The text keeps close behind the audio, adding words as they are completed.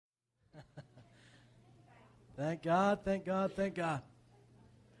Thank God, thank God, thank God.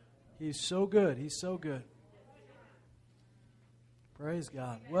 He's so good. He's so good. Praise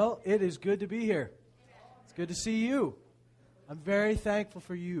God. Well, it is good to be here. It's good to see you. I'm very thankful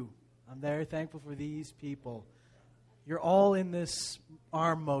for you. I'm very thankful for these people. You're all in this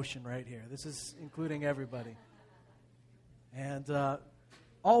arm motion right here. This is including everybody. And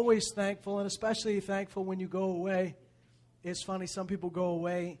always thankful, and especially thankful when you go away. It's funny, some people go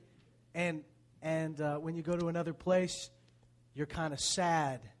away, and when you go to another place, you're kind of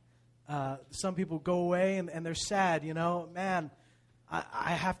sad. Some people go away, and they're sad, you know. Man,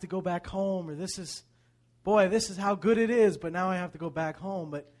 I have to go back home, or this is how good it is, but now I have to go back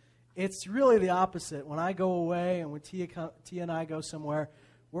home. But it's really the opposite. When I go away, and when Tia and I go somewhere,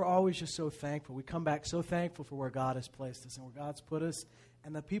 we're always just so thankful. We come back so thankful for where God has placed us and where God's put us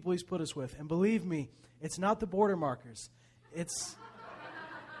and the people He's put us with. And believe me, it's not the border markers. It's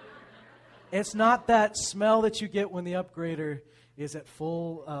not that smell that you get when the upgrader is at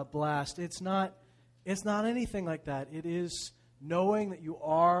full blast. It's not anything like that. It is knowing that you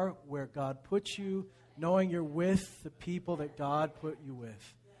are where God put you, knowing you're with the people that God put you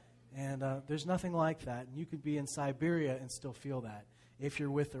with. And there's nothing like that. And you could be in Siberia and still feel that if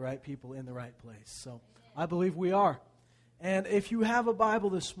you're with the right people in the right place. So I believe we are. And if you have a Bible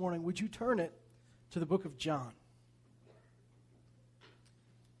this morning, would you turn it to the book of John?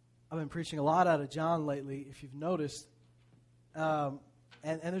 I've been preaching a lot out of John lately, if you've noticed. And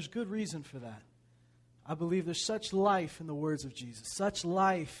there's good reason for that. I believe there's such life in the words of Jesus, such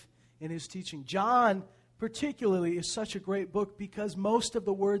life in His teaching. John particularly is such a great book because most of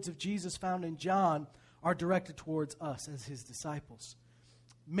the words of Jesus found in John are directed towards us as His disciples.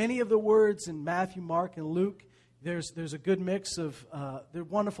 Many of the words in Matthew, Mark, and Luke, there's a good mix of, they're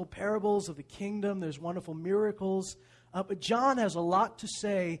wonderful parables of the kingdom, there's wonderful miracles, but John has a lot to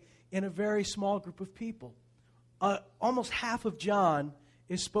say in a very small group of people. Almost half of John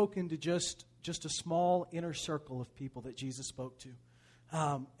is spoken to just a small inner circle of people that Jesus spoke to.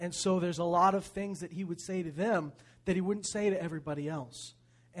 And so there's a lot of things that He would say to them that He wouldn't say to everybody else.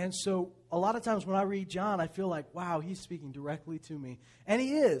 And so a lot of times when I read John, I feel like, wow, He's speaking directly to me. And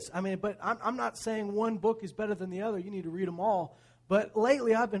He is. I mean, but I'm not saying one book is better than the other. You need to read them all. But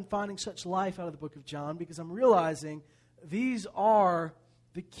lately I've been finding such life out of the book of John because I'm realizing these are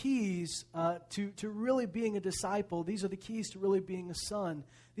the keys to really being a disciple. These are the keys to really being a son.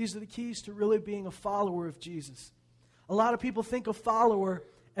 These are the keys to really being a follower of Jesus. A lot of people think of follower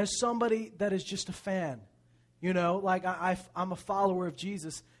as somebody that is just a fan. You know, like I'm a follower of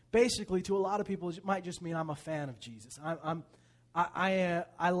Jesus. Basically, to a lot of people, it might just mean I'm a fan of Jesus.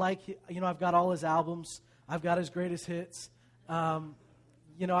 I like, you know, I've got all His albums. I've got His greatest hits.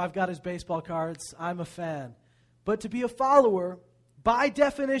 You know, I've got His baseball cards. I'm a fan. But to be a follower, by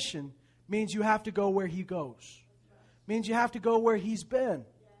definition, means you have to go where He goes. Means you have to go where He's been.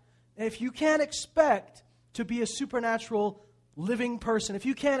 And if you can't expect to be a supernatural living person, if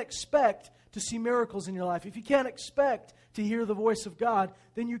you can't expect to see miracles in your life, if you can't expect to hear the voice of God,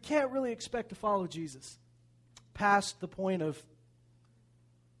 then you can't really expect to follow Jesus past the point of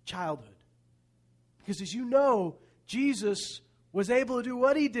childhood. Because as you know, Jesus was able to do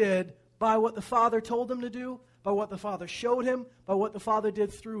what He did by what the Father told Him to do, by what the Father showed Him, by what the Father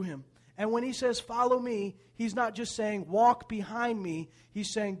did through Him. And when He says, follow me, He's not just saying, walk behind me.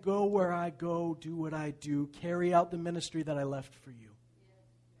 He's saying, go where I go, do what I do, carry out the ministry that I left for you.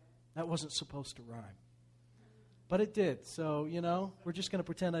 That wasn't supposed to rhyme. But it did. So, you know, we're just going to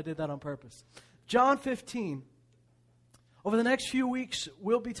pretend I did that on purpose. John 15. Over the next few weeks,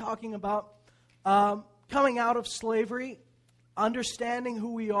 we'll be talking about coming out of slavery, understanding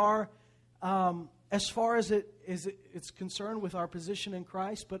who we are as far as it's concerned with our position in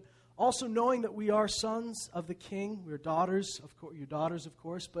Christ, but also knowing that we are sons of the King. We're daughters, of course, your daughters, of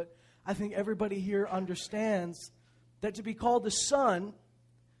course, but I think everybody here understands that to be called a son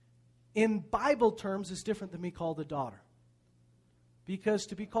in Bible terms is different than being called a daughter. Because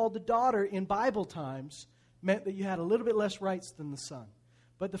to be called a daughter in Bible times meant that you had a little bit less rights than the son.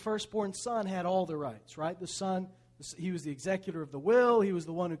 But the firstborn son had all the rights, right? The son, he was the executor of the will. He was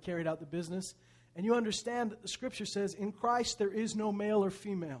the one who carried out the business. And you understand that the Scripture says, in Christ there is no male or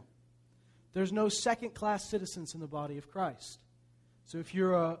female. There's no second-class citizens in the body of Christ. So if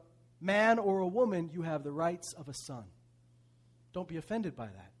you're a man or a woman, you have the rights of a son. Don't be offended by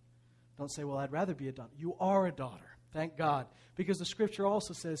that. Don't say, well, I'd rather be a daughter. You are a daughter, thank God. Because the Scripture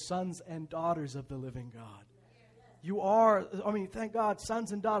also says sons and daughters of the living God. You are, thank God,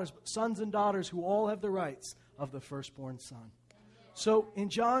 sons and daughters who all have the rights of the firstborn son. So in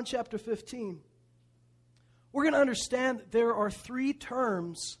John chapter 15, we're going to understand that there are three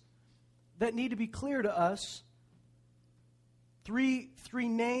terms that need to be clear to us Three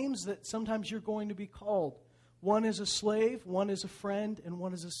names that sometimes you're going to be called. One is a slave, one is a friend, and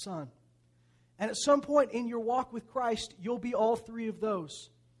one is a son. And at some point in your walk with Christ, you'll be all three of those.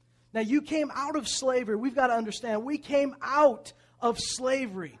 Now, you came out of slavery. We've got to understand, we came out of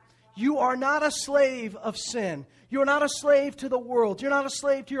slavery. You are not a slave of sin. You're not a slave to the world. You're not a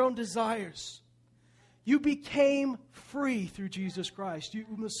slave to your own desires. You became free through Jesus Christ.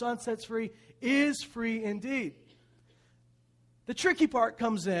 Whom the Son sets free is free indeed. The tricky part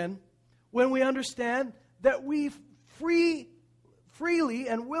comes in when we understand that we freely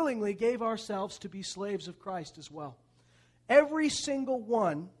and willingly gave ourselves to be slaves of Christ as well. Every single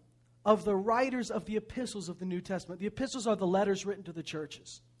one of the writers of the epistles of the New Testament. The epistles are the letters written to the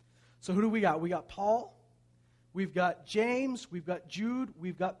churches. So who do we got? We got Paul, we've got James, we've got Jude,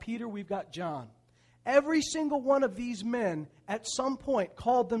 we've got Peter, we've got John. Every single one of these men at some point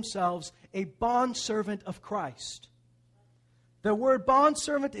called themselves a bondservant of Christ. The word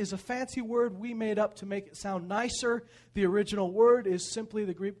bondservant is a fancy word we made up to make it sound nicer. The original word is simply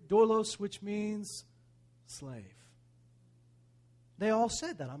the Greek doulos, which means slave. They all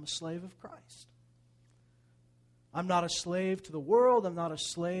said that. I'm a slave of Christ. I'm not a slave to the world. I'm not a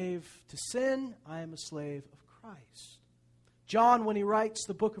slave to sin. I am a slave of Christ. John, when he writes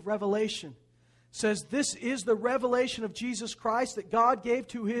the book of Revelation, says this is the revelation of Jesus Christ that God gave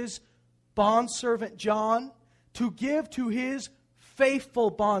to his bondservant John to give to his faithful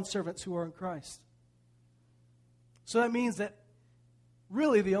bondservants who are in Christ. So that means that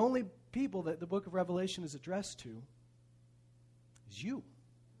really the only people that the book of Revelation is addressed to is you.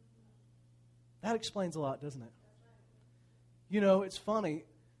 That explains a lot, doesn't it? You know, it's funny,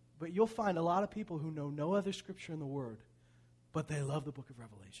 but you'll find a lot of people who know no other scripture in the Word, but they love the book of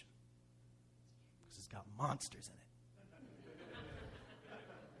Revelation because it's got monsters in it.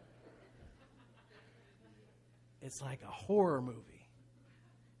 It's like a horror movie,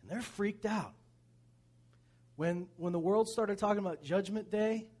 and they're freaked out. When the world started talking about Judgment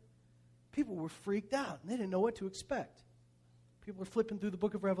Day, people were freaked out, and they didn't know what to expect. People were flipping through the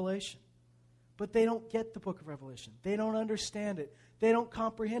book of Revelation. But they don't get the book of Revelation. They don't understand it. They don't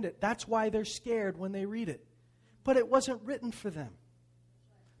comprehend it. That's why they're scared when they read it. But it wasn't written for them.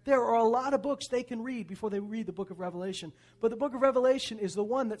 There are a lot of books they can read before they read the book of Revelation. But the book of Revelation is the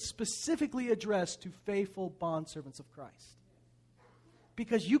one that's specifically addressed to faithful bondservants of Christ.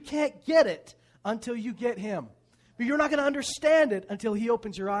 Because you can't get it until you get Him. But you're not going to understand it until He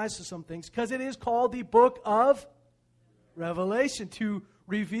opens your eyes to some things. Because it is called the book of Revelation. To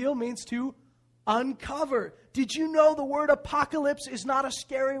reveal means to uncover. Did you know the word apocalypse is not a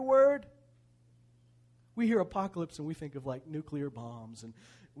scary word? We hear apocalypse and we think of like nuclear bombs, and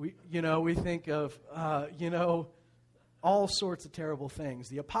we think of all sorts of terrible things.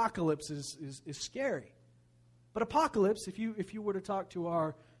 The apocalypse is scary. But apocalypse, if you were to talk to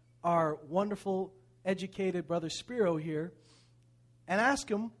our wonderful educated brother Spiro here and ask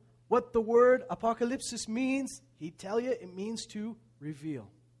him what the word apocalypsis means, he'd tell you it means to reveal,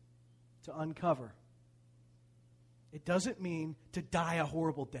 to uncover. It doesn't mean to die a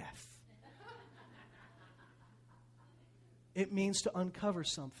horrible death. It means to uncover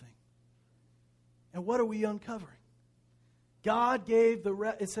something. And what are we uncovering? God gave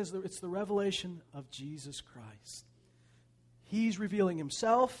it says that it's the revelation of Jesus Christ. He's revealing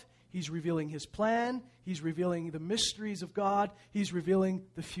Himself. He's revealing His plan. He's revealing the mysteries of God. He's revealing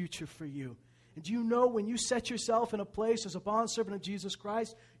the future for you. And do you know when you set yourself in a place as a bondservant of Jesus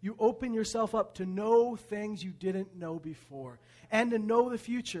Christ, you open yourself up to know things you didn't know before and to know the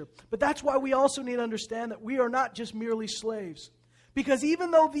future. But that's why we also need to understand that we are not just merely slaves. Because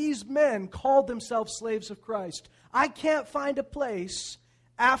even though these men called themselves slaves of Christ, I can't find a place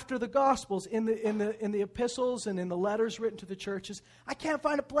after the Gospels, in the epistles and in the letters written to the churches, I can't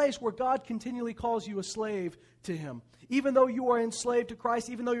find a place where God continually calls you a slave to Him. Even though you are enslaved to Christ,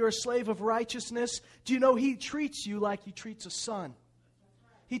 even though you're a slave of righteousness, do you know He treats you like He treats a son?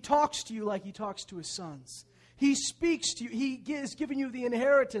 He talks to you like He talks to His sons. He speaks to you. He is giving you the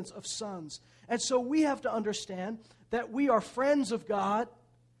inheritance of sons. And so we have to understand that we are friends of God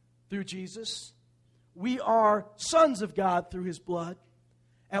through Jesus. We are sons of God through His blood.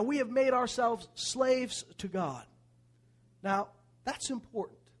 And we have made ourselves slaves to God. Now, that's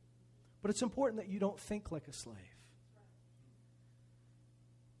important. But it's important that you don't think like a slave.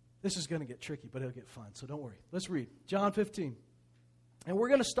 This is going to get tricky, but it'll get fun, so don't worry. Let's read John 15. And we're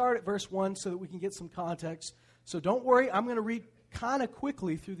going to start at verse 1 so that we can get some context. So don't worry, I'm going to read kind of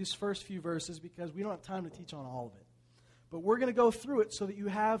quickly through these first few verses because we don't have time to teach on all of it. But we're going to go through it so that you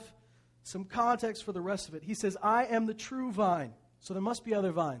have some context for the rest of it. He says, I am the true vine. So there must be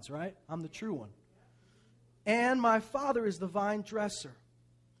other vines, right? I'm the true one. and my Father is the vine dresser.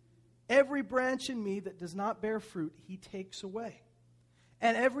 Every branch in me that does not bear fruit, he takes away.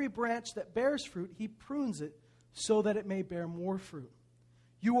 And every branch that bears fruit, he prunes it so that it may bear more fruit.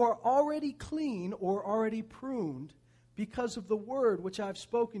 You are already clean or already pruned because of the word which I have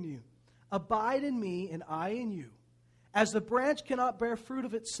spoken to you. Abide in me, and I in you. As the branch cannot bear fruit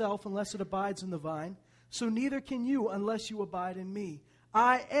of itself unless it abides in the vine, so neither can you unless you abide in me.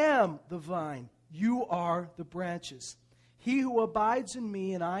 I am the vine, you are the branches. He who abides in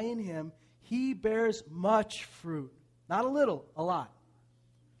me and I in him, he bears much fruit. Not a little, a lot.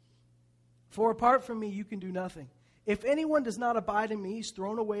 For apart from me, you can do nothing. If anyone does not abide in me, he's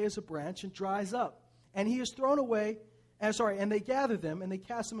thrown away as a branch and dries up. And he is thrown away, and they gather them and they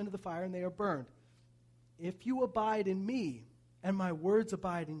cast them into the fire and they are burned. If you abide in me and my words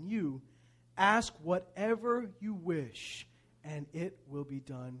abide in you, ask whatever you wish and it will be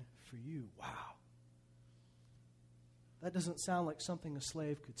done for you. Wow. That doesn't sound like something a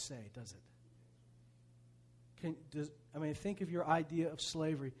slave could say, does it? Think of your idea of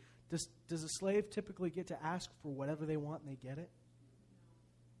slavery. Does a slave typically get to ask for whatever they want and they get it?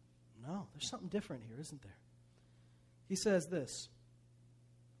 No, there's something different here, isn't there? He says this,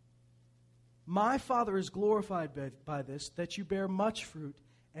 my Father is glorified by this, that you bear much fruit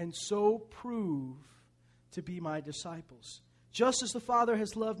and so prove to be my disciples. Just as the Father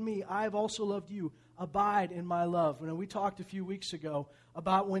has loved me, I have also loved you. Abide in my love. We talked a few weeks ago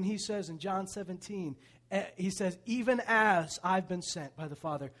about when he says in John 17, he says, even as I've been sent by the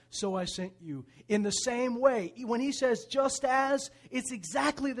Father, so I sent you. In the same way, when he says just as, it's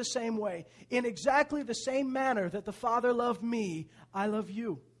exactly the same way. In exactly the same manner that the Father loved me, I love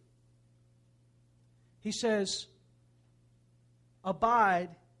you. He says, abide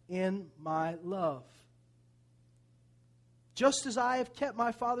in my love. Just as I have kept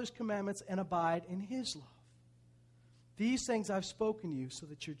my Father's commandments and abide in his love. These things I've spoken to you so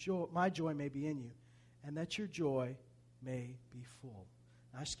that my joy may be in you and that your joy may be full.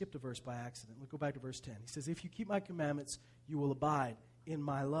 Now, I skipped a verse by accident. We'll go back to verse 10. He says, if you keep my commandments, you will abide in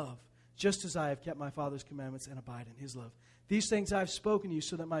my love, just as I have kept my Father's commandments and abide in his love. These things I've spoken to you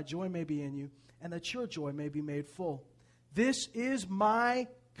so that my joy may be in you and that your joy may be made full. This is my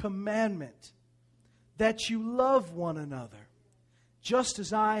commandment, that you love one another, just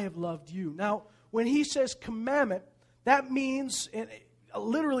as I have loved you. Now, when he says commandment, that means, it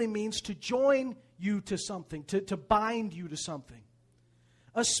literally means to join you to something, to bind you to something.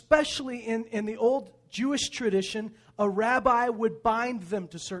 Especially in the old Jewish tradition, a rabbi would bind them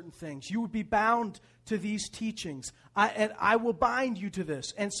to certain things. You would be bound to these teachings. I will bind you to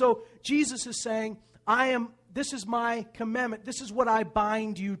this. And so Jesus is saying, this is my commandment. This is what I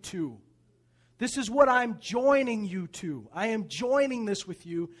bind you to. This is what I'm joining you to. I am joining this with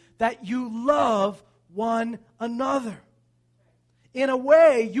you, that you love one another. In a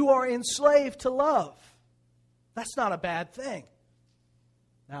way, you are enslaved to love. That's not a bad thing.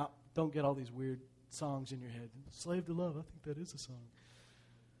 Now, don't get all these weird songs in your head. Slave to love, I think that is a song.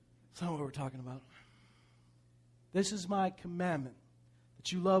 That's not what we're talking about. This is my commandment,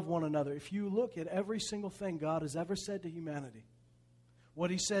 that you love one another. If you look at every single thing God has ever said to humanity, what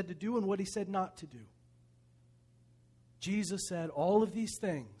he said to do and what he said not to do, Jesus said all of these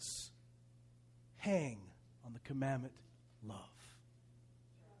things hang on the commandment love.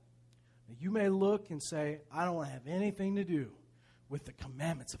 Now, you may look and say, I don't want to have anything to do with the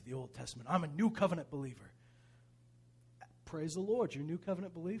commandments of the Old Testament. I'm a new covenant believer. Praise the Lord, you're a new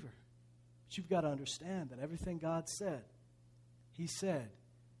covenant believer. But you've got to understand that everything God said, he said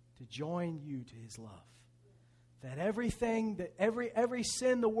to join you to his love. That everything, that every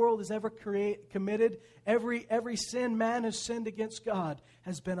sin the world has ever committed, every sin man has sinned against God,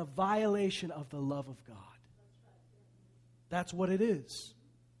 has been a violation of the love of God. That's what it is.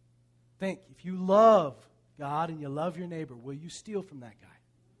 Think, if you love God and you love your neighbor, will you steal from that guy?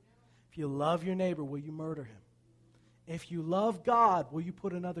 If you love your neighbor, will you murder him? If you love God, will you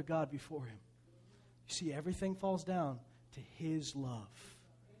put another God before him? You see, everything falls down to his love.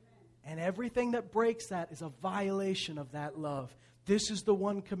 And everything that breaks that is a violation of that love. This is the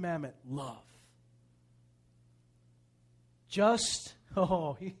one commandment, love. He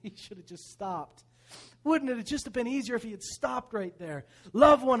should have just stopped. Wouldn't it have just been easier if he had stopped right there?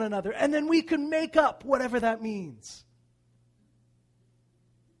 Love one another, and then we can make up whatever that means.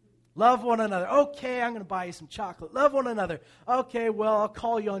 Love one another. Okay, I'm going to buy you some chocolate. Love one another. Okay, well, I'll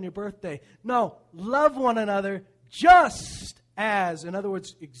call you on your birthday. No, love one another just as, in other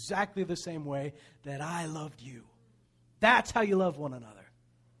words, exactly the same way that I loved you. That's how you love one another.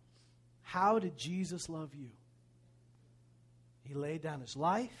 How did Jesus love you? He laid down his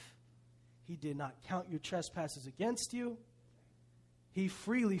life. He did not count your trespasses against you. He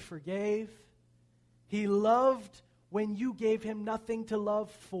freely forgave. He loved when you gave him nothing to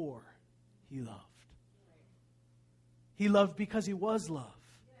love for. He loved. He loved because he was love.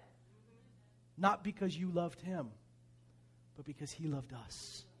 Not because you loved him, but because he loved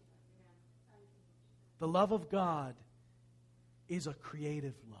us. The love of God is a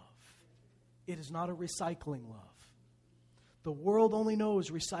creative love. It is not a recycling love. The world only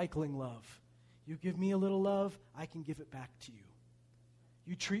knows recycling love. You give me a little love, I can give it back to you.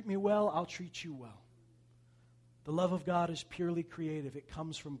 You treat me well, I'll treat you well. The love of God is purely creative. It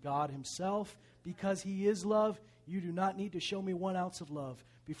comes from God himself. Because he is love, you do not need to show me 1 ounce of love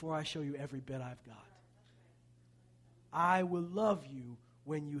before I show you every bit I've got. I will love you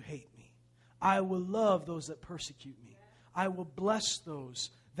when you hate me. I will love those that persecute me. I will bless those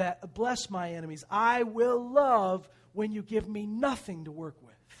that bless my enemies. I will love when you give me nothing to work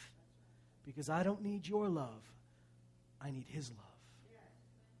with. Because I don't need your love. I need his love.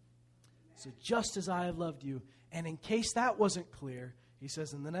 So just as I have loved you, and in case that wasn't clear, he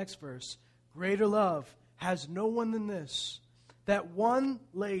says in the next verse, greater love has no one than this, that one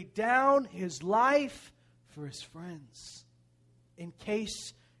laid down his life for his friends. In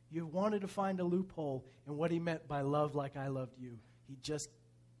case you wanted to find a loophole in what he meant by love like I loved you, he just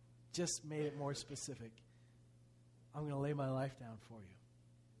made it more specific. I'm going to lay my life down for you.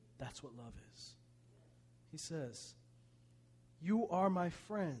 That's what love is. He says, you are my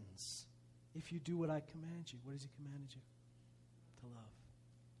friends if you do what I command you. What has he commanded you? To love.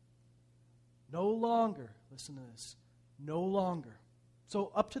 No longer, listen to this, no longer.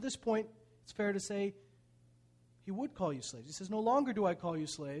 So up to this point, it's fair to say he would call you slaves. He says, no longer do I call you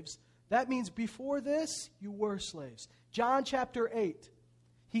slaves. That means before this, you were slaves. John chapter 8,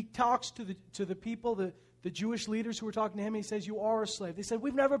 he talks to the people, the Jewish leaders who were talking to him. He says, you are a slave. They said,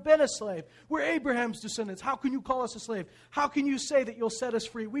 we've never been a slave. We're Abraham's descendants. How can you call us a slave? How can you say that you'll set us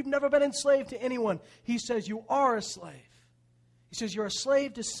free? We've never been enslaved to anyone. He says, you are a slave. He says, you're a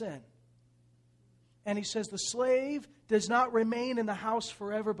slave to sin. And he says, the slave does not remain in the house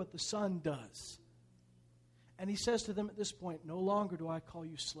forever, but the son does. And he says to them at this point, no longer do I call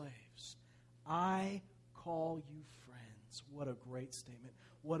you slaves. I call you friends. What a great statement.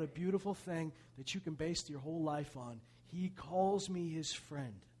 What a beautiful thing that you can base your whole life on. He calls me his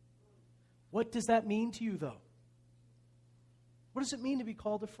friend. What does that mean to you, though? What does it mean to be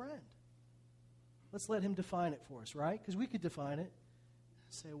called a friend? Let's let him define it for us, right? Because we could define it.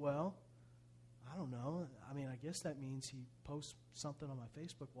 Say, well, I don't know. I mean, I guess that means he posts something on my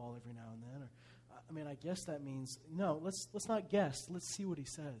Facebook wall every now and then. Or, I mean, I guess that means, no, let's not guess. Let's see what he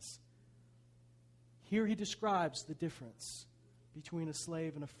says. Here he describes the difference between a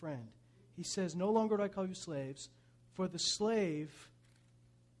slave and a friend. He says, no longer do I call you slaves, for the slave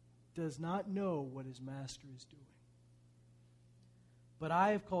does not know what his master is doing. But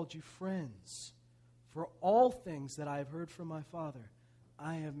I have called you friends, for all things that I have heard from my Father,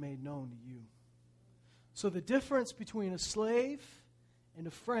 I have made known to you. So the difference between a slave and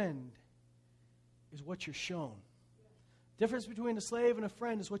a friend is what you're shown. The difference between a slave and a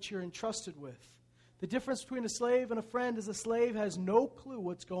friend is what you're entrusted with. The difference between a slave and a friend is a slave has no clue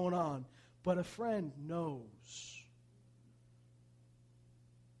what's going on, but a friend knows.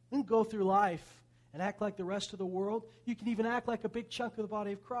 You can go through life and act like the rest of the world. You can even act like a big chunk of the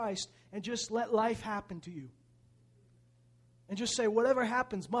body of Christ and just let life happen to you. And just say, whatever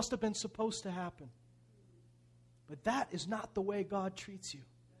happens must have been supposed to happen. But that is not the way God treats you.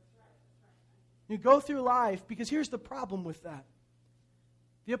 You go through life, because here's the problem with that.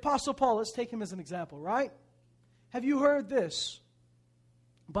 The Apostle Paul, let's take him as an example, right? Have you heard this?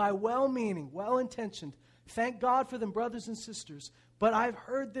 By well-meaning, well-intentioned, thank God for them, brothers and sisters, but I've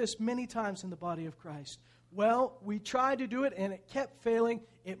heard this many times in the body of Christ. Well, we tried to do it and it kept failing.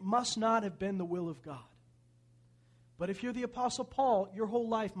 It must not have been the will of God. But if you're the Apostle Paul, your whole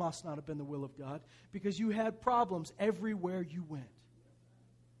life must not have been the will of God, because you had problems everywhere you went.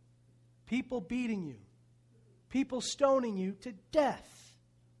 People beating you. People stoning you to death.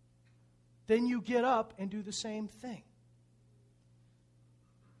 Then you get up and do the same thing.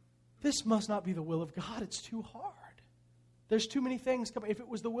 This must not be the will of God. It's too hard. There's too many things coming. If it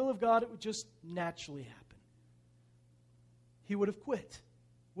was the will of God, it would just naturally happen. He would have quit,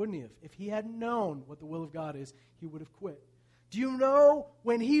 wouldn't he have? If he hadn't known what the will of God is, he would have quit. Do you know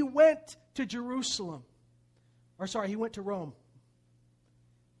when he went to Jerusalem, he went to Rome,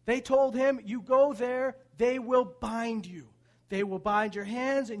 they told him, you go there, they will bind you. They will bind your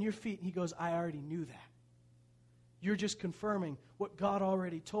hands and your feet. And he goes, I already knew that. You're just confirming what God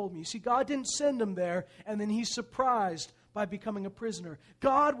already told me. You see, God didn't send him there, and then he's surprised by becoming a prisoner.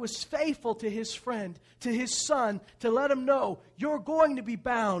 God was faithful to his friend, to his son, to let him know, you're going to be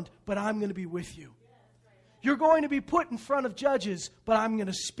bound, but I'm going to be with you. You're going to be put in front of judges, but I'm going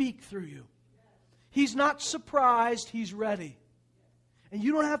to speak through you. He's not surprised, he's ready. And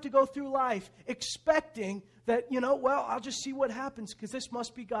you don't have to go through life expecting that, I'll just see what happens because this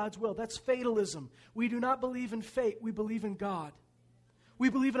must be God's will. That's fatalism. We do not believe in fate. We believe in God. We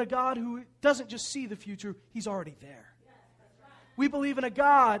believe in a God who doesn't just see the future, he's already there. We believe in a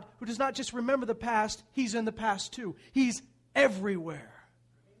God who does not just remember the past, he's in the past too. He's everywhere.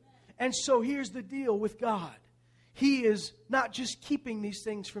 And so here's the deal with God. He is not just keeping these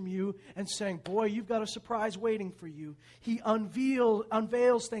things from you and saying, boy, you've got a surprise waiting for you. He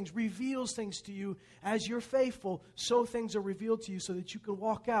unveils things, reveals things to you. As you're faithful, so things are revealed to you so that you can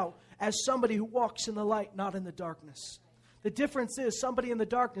walk out as somebody who walks in the light, not in the darkness. The difference is somebody in the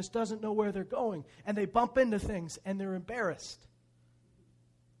darkness doesn't know where they're going, and they bump into things, and they're embarrassed.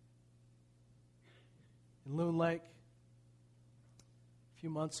 In Loon Lake, a few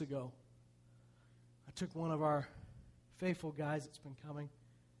months ago, I took one of our faithful guys that's been coming.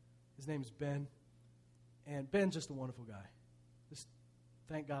 His name is Ben. And Ben's just a wonderful guy. Just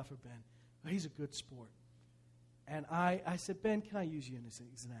thank God for Ben. He's a good sport. And I said, Ben, can I use you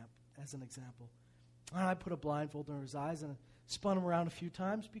as an example? And I put a blindfold over his eyes and spun him around a few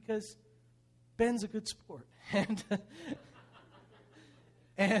times because Ben's a good sport.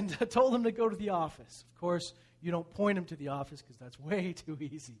 And I told him to go to the office. Of course, you don't point him to the office because that's way too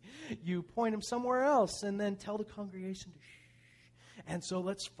easy. You point him somewhere else and then tell the congregation to shh. And so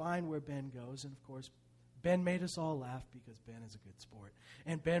let's find where Ben goes. And of course, Ben made us all laugh because Ben is a good sport.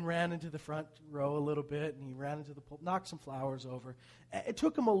 And Ben ran into the front row a little bit, and he ran into the pulpit, knocked some flowers over. It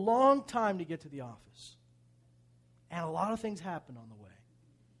took him a long time to get to the office. And a lot of things happened on the way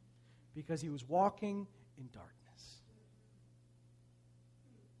because he was walking in darkness.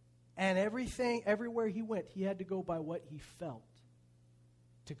 And everywhere he went, he had to go by what he felt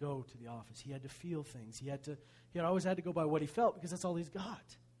to go to the office. He had to feel things. He always had to go by what he felt because that's all he's got.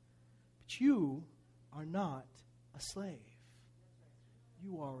 But you are not a slave.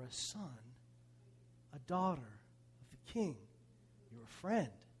 You are a son, a daughter of the King. You're a friend.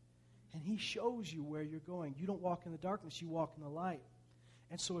 And he shows you where you're going. You don't walk in the darkness, you walk in the light.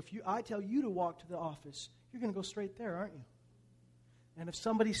 And so I tell you to walk to the office, you're going to go straight there, aren't you? And if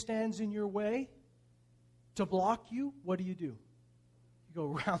somebody stands in your way to block you, what do? You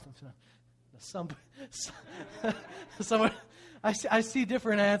go around them. Somebody, I see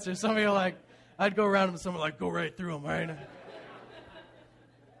different answers. Some of you are like, I'd go around them, and someone like, go right through them, right?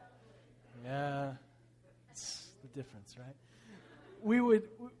 Yeah, it's the difference, right?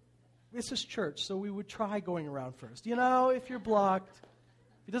 This is church, so we would try going around first. If you're blocked,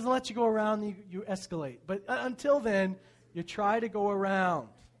 if he doesn't let you go around, you escalate. But until then, you try to go around.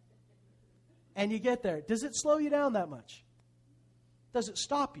 And you get there. Does it slow you down that much? Does it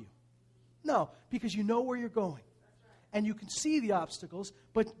stop you? No, because you know where you're going. And you can see the obstacles,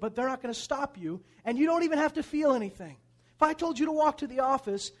 but they're not going to stop you. And you don't even have to feel anything. If I told you to walk to the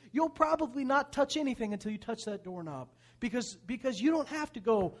office, you'll probably not touch anything until you touch that doorknob. Because you don't have to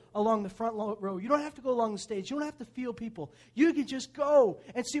go along the front row. You don't have to go along the stage. You don't have to feel people. You can just go.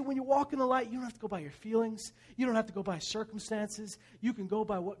 And see, when you walk in the light, you don't have to go by your feelings. You don't have to go by circumstances. You can go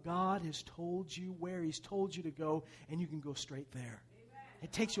by what God has told you, where he's told you to go, and you can go straight there. Amen.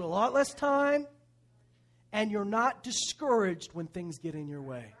 It takes you a lot less time, and you're not discouraged when things get in your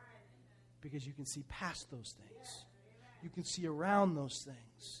way because you can see past those things. You can see around those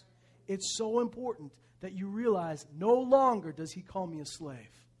things. It's so important that you realize no longer does he call me a slave.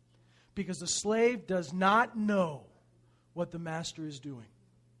 Because the slave does not know what the master is doing.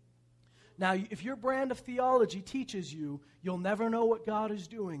 Now, if your brand of theology teaches you you'll never know what God is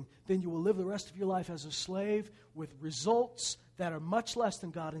doing, then you will live the rest of your life as a slave with results that are much less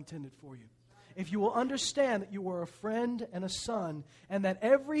than God intended for you. If you will understand that you are a friend and a son, and that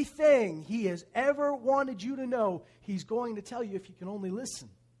everything he has ever wanted you to know, he's going to tell you if you can only listen,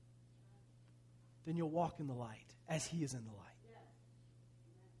 then you'll walk in the light as he is in the light.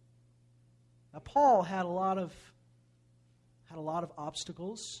 Now, Paul had a lot of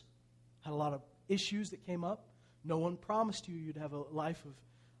obstacles, had a lot of issues that came up. No one promised you'd have a life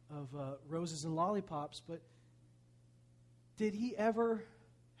of roses and lollipops, but did he ever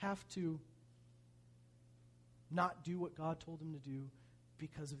have to not do what God told him to do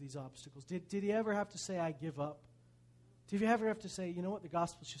because of these obstacles? Did he ever have to say, I give up? Did he ever have to say, you know what, the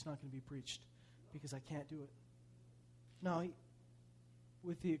gospel's just not going to be preached because I can't do it? No,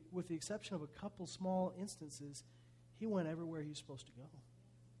 with the exception of a couple small instances, he went everywhere he was supposed to go.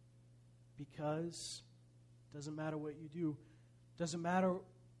 Because Doesn't matter what you do. Doesn't matter.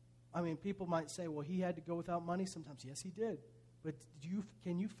 I mean, people might say, well, he had to go without money sometimes. Yes, he did. But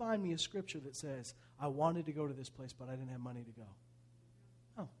can you find me a scripture that says, I wanted to go to this place, but I didn't have money to go?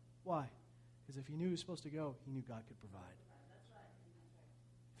 No. Why? Because if he knew he was supposed to go, he knew God could provide.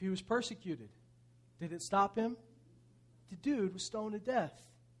 If he was persecuted, did it stop him? The dude was stoned to death,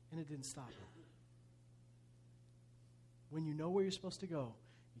 and it didn't stop him. When you know where you're supposed to go,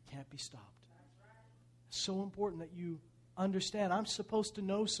 you can't be stopped. It's so important that you understand I'm supposed to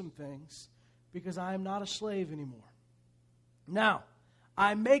know some things because I am not a slave anymore. Now,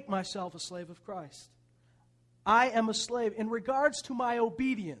 I make myself a slave of Christ. I am a slave. In regards to my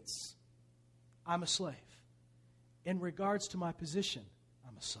obedience, I'm a slave. In regards to my position,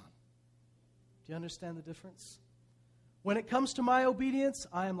 I'm a son. Do you understand the difference? When it comes to my obedience,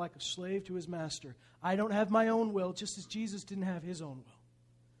 I am like a slave to his master. I don't have my own will, just as Jesus didn't have his own will.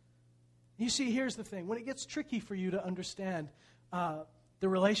 You see, here's the thing. When it gets tricky for you to understand the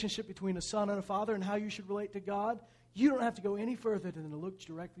relationship between a son and a father and how you should relate to God, you don't have to go any further than to look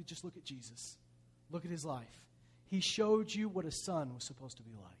directly. Just look at Jesus. Look at his life. He showed you what a son was supposed to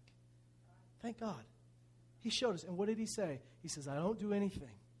be like. Thank God. He showed us. And what did he say? He says, I don't do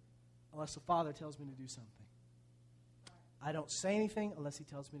anything unless the Father tells me to do something. I don't say anything unless he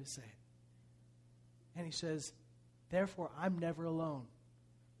tells me to say it. And he says, therefore, I'm never alone.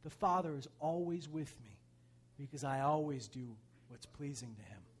 The Father is always with me because I always do what's pleasing to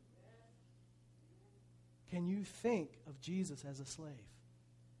him. Can you think of Jesus as a slave?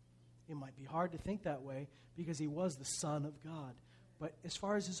 It might be hard to think that way because he was the Son of God. But as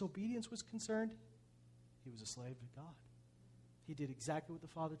far as his obedience was concerned, he was a slave to God. He did exactly what the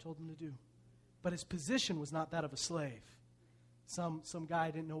Father told him to do. But his position was not that of a slave. Some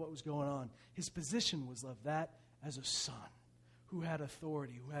guy didn't know what was going on. His position was of that as a son who had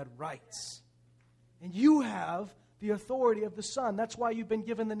authority, who had rights. And you have the authority of the Son. That's why you've been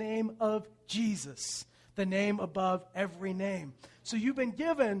given the name of Jesus, the name above every name. So you've been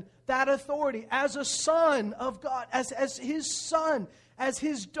given that authority as a son of God, as his son, as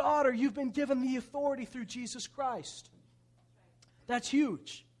his daughter. You've been given the authority through Jesus Christ. That's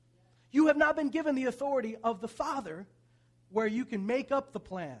huge. You have not been given the authority of the Father where you can make up the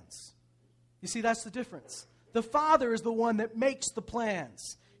plans. You see, that's the difference. The Father is the one that makes the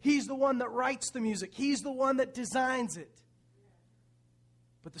plans. He's the one that writes the music. He's the one that designs it.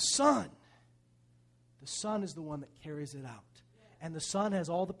 But the Son is the one that carries it out. And the Son has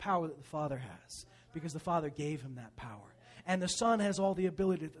all the power that the Father has because the Father gave him that power. And the Son has all the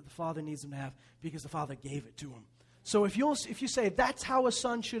ability that the Father needs him to have because the Father gave it to him. So if you say, that's how a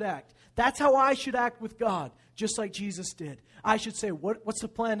son should act, that's how I should act with God, just like Jesus did. I should say, what's the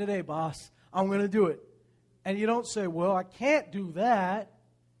plan today, boss? I'm going to do it. And you don't say, well, I can't do that,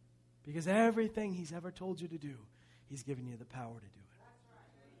 because everything he's ever told you to do, he's given you the power to do it.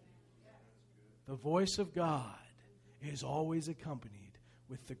 The voice of God is always accompanied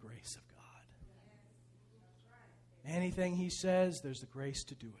with the grace of God. Anything he says, there's the grace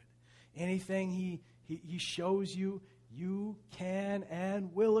to do it. Anything he shows you, you can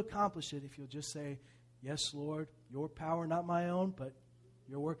and will accomplish it if you'll just say, yes, Lord, your power, not my own, but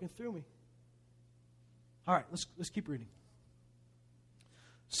you're working through me. All right, let's keep reading.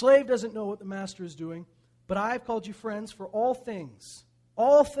 Slave doesn't know what the master is doing, but I have called you friends for all things.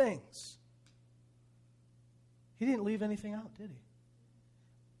 All things. He didn't leave anything out, did he?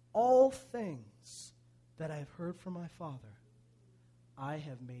 All things that I have heard from my Father, I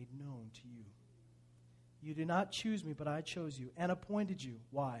have made known to you. You did not choose me, but I chose you and appointed you.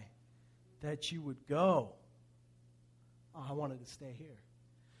 Why? That you would go. Oh, I wanted to stay here.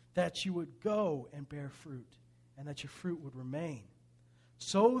 That you would go and bear fruit, and that your fruit would remain.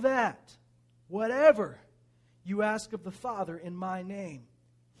 So that whatever you ask of the Father in my name,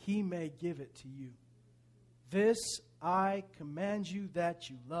 he may give it to you. This I command you, that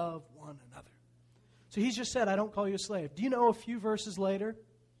you love one another. So he's just said, I don't call you a slave. Do you know a few verses later?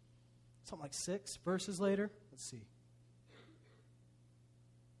 Something like 6 verses later. Let's see.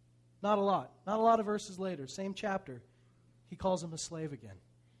 Not a lot. Not a lot of verses later. Same chapter. He calls him a slave again.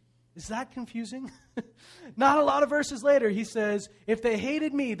 Is that confusing? Not a lot of verses later, he says, if they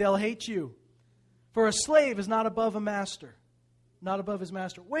hated me, they'll hate you. For a slave is not above a master. Not above his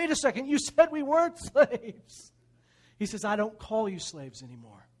master. Wait a second, you said we weren't slaves. He says, I don't call you slaves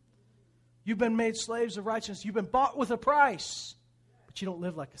anymore. You've been made slaves of righteousness. You've been bought with a price. But you don't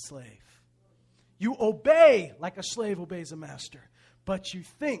live like a slave. You obey like a slave obeys a master. But you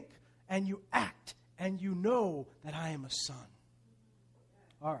think and you act and you know that I am a son.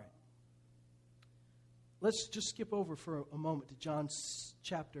 All right. Let's just skip over for a moment to John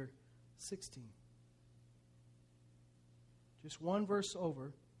chapter 16. just one verse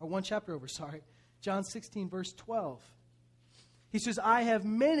over, or one chapter over, sorry. John 16, verse 12. He says, I have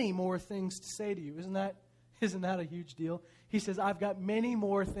many more things to say to you. Isn't that a huge deal? He says, I've got many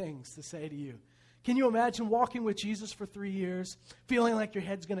more things to say to you. Can you imagine walking with Jesus for 3 years, feeling like your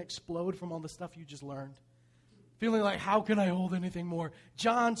head's going to explode from all the stuff you just learned? Feeling like, how can I hold anything more?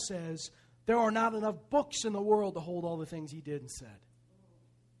 John says, there are not enough books in the world to hold all the things he did and said.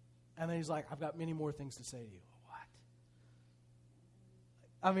 And then he's like, I've got many more things to say to you.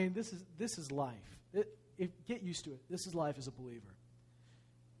 What? I mean, this is life. Get used to it. This is life as a believer.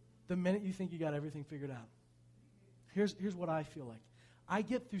 The minute you think you got everything figured out, here's what I feel like. I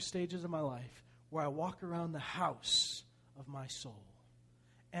get through stages of my life where I walk around the house of my soul,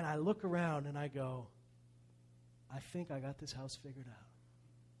 and I look around and I go, I think I got this house figured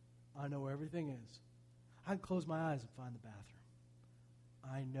out. I know where everything is. I can close my eyes and find the bathroom.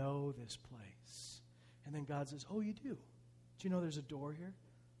 I know this place. And then God says, oh, you do? Do you know there's a door here?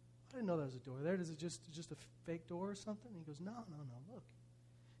 I didn't know there was a door there. Is it just a fake door or something? And he goes, no, look.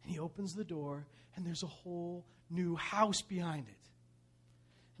 And he opens the door, and there's a whole new house behind it.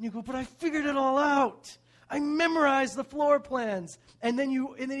 And you go, but I figured it all out. I memorized the floor plans. And then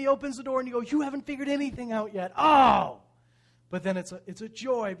he opens the door, and you go, you haven't figured anything out yet. Oh! But then it's a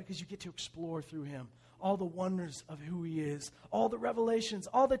joy because you get to explore through him all the wonders of who he is, all the revelations,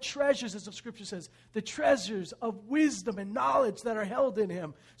 all the treasures, as the scripture says, the treasures of wisdom and knowledge that are held in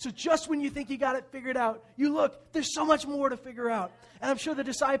him. So just when you think you got it figured out, you look, there's so much more to figure out. And I'm sure the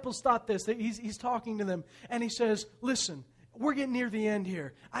disciples thought this, that he's talking to them, and he says, listen, we're getting near the end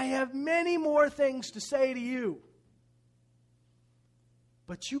here. I have many more things to say to you,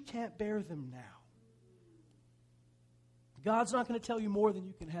 but you can't bear them now. God's not going to tell you more than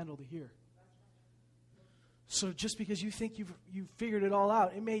you can handle to hear. So just because you think you've figured it all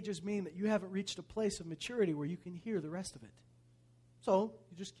out, it may just mean that you haven't reached a place of maturity where you can hear the rest of it. So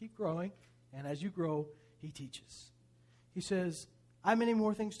you just keep growing, and as you grow, he teaches. He says, I have many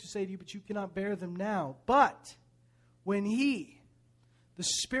more things to say to you, but you cannot bear them now. But when he, the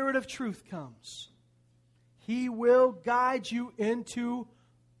Spirit of truth, comes, he will guide you into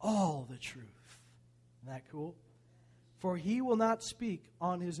all the truth. Isn't that cool? For he will not speak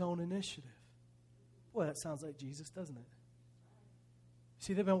on his own initiative. Boy, that sounds like Jesus, doesn't it?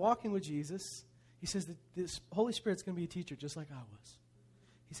 See, they've been walking with Jesus. He says that this Holy Spirit's going to be a teacher just like I was.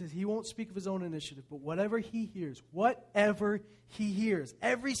 He says he won't speak of his own initiative, but whatever he hears,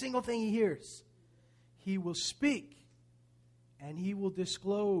 every single thing he hears, he will speak, and he will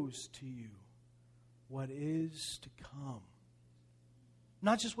disclose to you what is to come.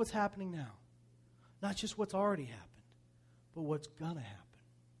 Not just what's happening now, not just what's already happened, but what's going to happen.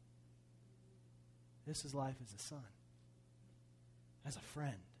 This is life as a son, as a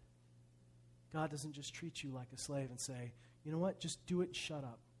friend. God doesn't just treat you like a slave and say, you know what, just do it and shut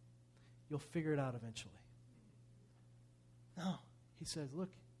up. You'll figure it out eventually. No, he says,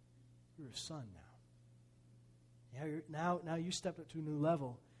 look, you're a son now. Yeah, now you stepped up to a new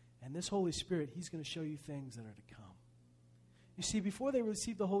level, and this Holy Spirit, he's going to show you things that are to come. You see, before they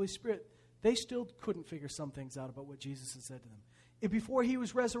received the Holy Spirit, they still couldn't figure some things out about what Jesus had said to them. Before he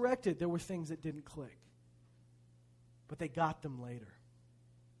was resurrected, there were things that didn't click. But they got them later.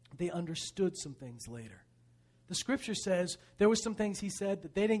 They understood some things later. The scripture says there were some things he said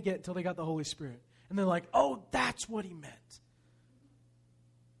that they didn't get until they got the Holy Spirit. And they're like, oh, that's what he meant.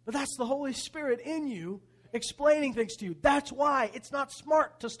 But that's the Holy Spirit in you explaining things to you. That's why it's not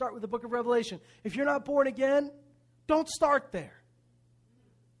smart to start with the book of Revelation. If you're not born again, don't start there.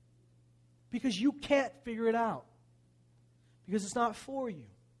 Because you can't figure it out. Because it's not for you.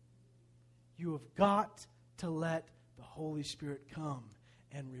 You have got to let the Holy Spirit come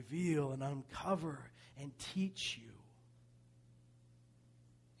and reveal and uncover and teach you.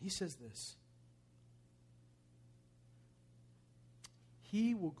 He says this.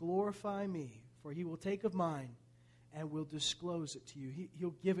 He will glorify me, for he will take of mine and will disclose it to you.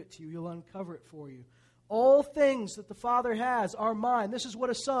 He'll give it to you. He'll uncover it for you. All things that the Father has are mine. This is what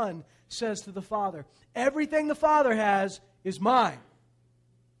a son says to the Father. Everything the Father has is mine.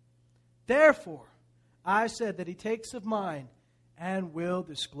 Therefore, I said that he takes of mine and will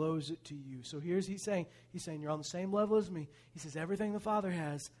disclose it to you. So he's saying, you're on the same level as me. He says, everything the Father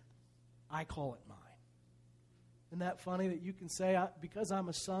has, I call it mine. Isn't that funny that you can say, because I'm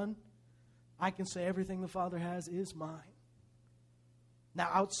a son, I can say everything the Father has is mine. Now,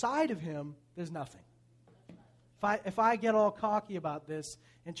 outside of him, there's nothing. If I get all cocky about this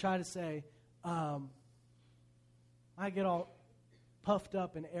and try to say, I get all puffed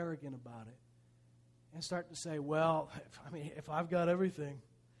up and arrogant about it and start to say, well, if I've got everything,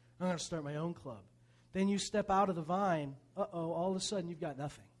 I'm going to start my own club. then you step out of the vine, all of a sudden you've got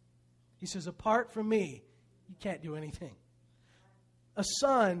nothing. He says, apart from me, you can't do anything. A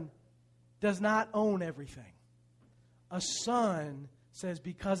son does not own everything. A son says,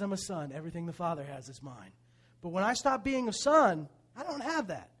 because I'm a son, everything the Father has is mine. But when I stop being a son, I don't have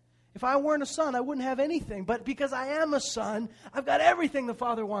that. If I weren't a son, I wouldn't have anything. But because I am a son, I've got everything the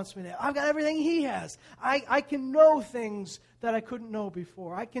Father wants me to have. I've got everything He has. I can know things that I couldn't know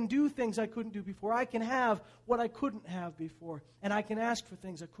before. I can do things I couldn't do before. I can have what I couldn't have before. And I can ask for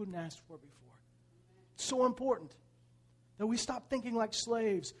things I couldn't ask for before. It's so important that we stop thinking like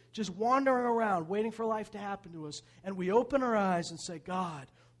slaves, just wandering around, waiting for life to happen to us. And we open our eyes and say, God,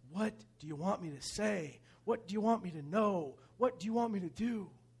 what do you want me to say? What do you want me to know? What do you want me to do?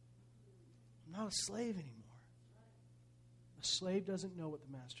 I'm not a slave anymore. A slave doesn't know what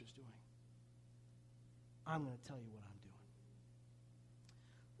the master's doing. I'm going to tell you what I'm doing.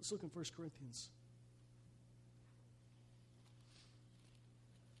 Let's look in 1 Corinthians.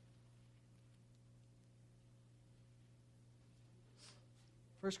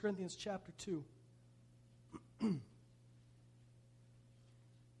 1 Corinthians chapter 2. And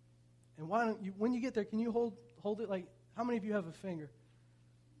why don't you, when you get there, can you hold it like, how many of you have a finger?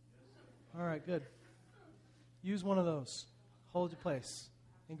 All right, good. Use one of those. Hold your place.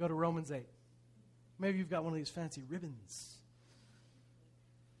 And go to Romans 8. Maybe you've got one of these fancy ribbons.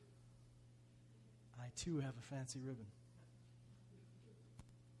 I, too, have a fancy ribbon.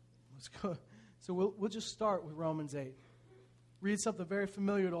 Let's go. So we'll just start with Romans 8. Read something very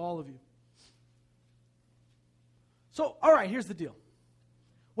familiar to all of you. So, all right, here's the deal.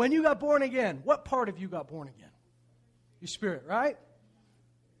 When you got born again, what part of you got born again? Your spirit, right?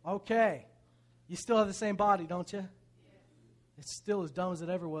 Okay. You still have the same body, don't you? It's still as dumb as it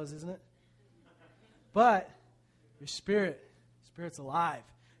ever was, isn't it? But your spirit's alive.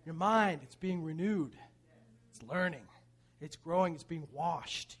 Your mind, it's being renewed. It's learning. It's growing. It's being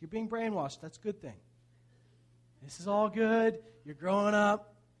washed. You're being brainwashed. That's a good thing. This is all good. You're growing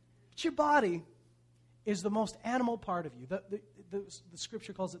up. But your body is the most animal part of you. The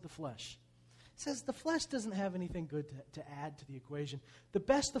scripture calls it the flesh. It says the flesh doesn't have anything good to add to the equation. The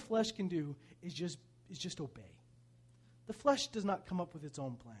best the flesh can do is just obey. The flesh does not come up with its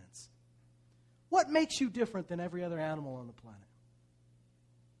own plans. What makes you different than every other animal on the planet?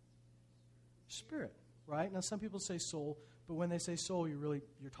 Spirit, right? Now some people say soul, but when they say soul, you're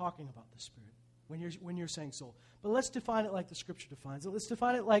talking about the spirit. When you're saying soul. But let's define it like the scripture defines it. Let's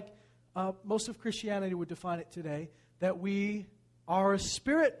define it like most of Christianity would define it today, that we are a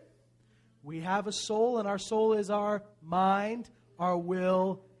spirit, we have a soul, and our soul is our mind, our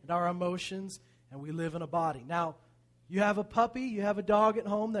will, and our emotions, and we live in a body. Now, you have a puppy, you have a dog at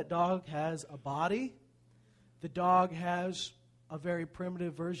home. That dog has a body. The dog has a very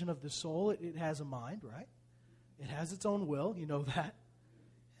primitive version of the soul. It has a mind, right? It has its own will, you know that.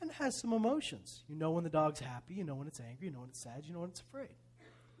 And it has some emotions. You know when the dog's happy, you know when it's angry, you know when it's sad, you know when it's afraid.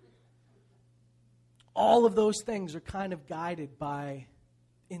 All of those things are kind of guided by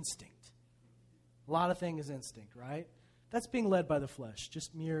instinct. A lot of things is instinct, right? That's being led by the flesh,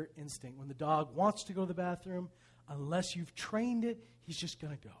 just mere instinct. When the dog wants to go to the bathroom, unless you've trained it, he's just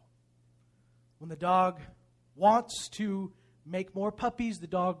going to go. When the dog wants to make more puppies, the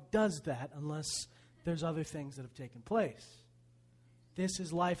dog does that unless there's other things that have taken place. This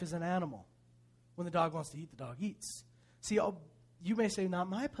is life as an animal. When the dog wants to eat, the dog eats. See, you may say, not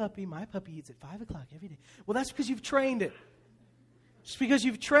my puppy. My puppy eats at 5 o'clock every day. Well, that's because you've trained it. It's because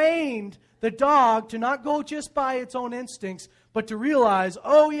you've trained the dog to not go just by its own instincts, but to realize,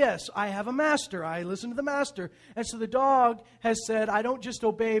 oh, yes, I have a master. I listen to the master. And so the dog has said, I don't just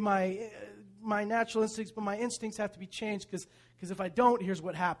obey my natural instincts, but my instincts have to be changed because if I don't, here's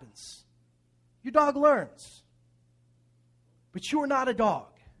what happens. Your dog learns. But you are not a dog.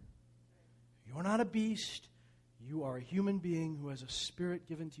 You're not a beast. You are a human being who has a spirit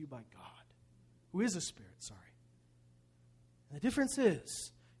given to you by God. Who is a spirit, sorry. And the difference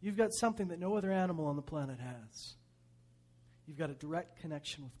is, you've got something that no other animal on the planet has. You've got a direct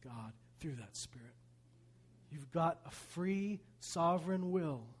connection with God through that spirit. You've got a free, sovereign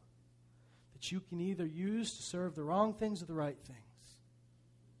will that you can either use to serve the wrong things or the right things.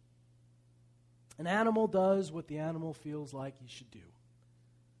 An animal does what the animal feels like he should do.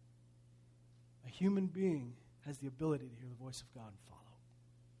 A human being has the ability to hear the voice of God and follow,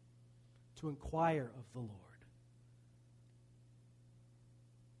 to inquire of the Lord.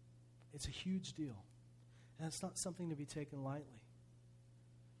 It's a huge deal, and it's not something to be taken lightly.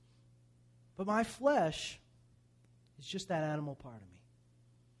 But my flesh is just that animal part of me.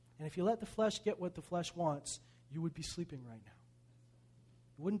 And if you let the flesh get what the flesh wants, you would be sleeping right now.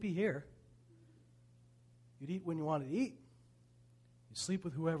 You wouldn't be here. You'd eat when you wanted to eat. You sleep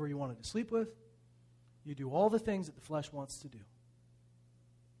with whoever you wanted to sleep with. You do all the things that the flesh wants to do.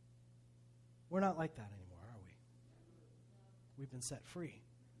 We're not like that anymore, are we? We've been set free.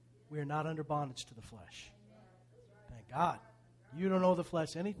 We are not under bondage to the flesh. Thank God. You don't owe the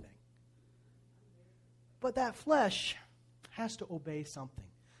flesh anything. But that flesh has to obey something,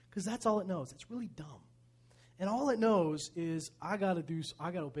 because that's all it knows. It's really dumb. And all it knows is, I got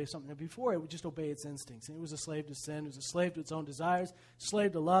to obey something. And before, it would just obey its instincts. And it was a slave to sin. It was a slave to its own desires,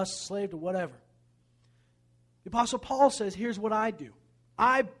 slave to lust, slave to whatever. The Apostle Paul says, here's what I do.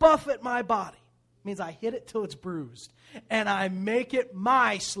 I buffet my body. It means I hit it till it's bruised. And I make it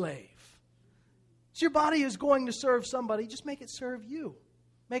my slave. So your body is going to serve somebody. Just make it serve you.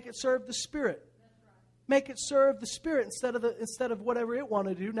 Make it serve the Spirit. Make it serve the Spirit instead of whatever it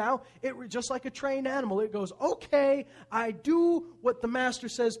wanted to do. Now, just like a trained animal, it goes, okay, I do what the master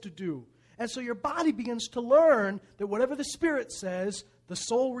says to do. And so your body begins to learn that whatever the Spirit says, the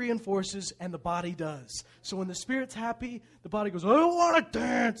soul reinforces and the body does. So when the Spirit's happy, the body goes, I don't want to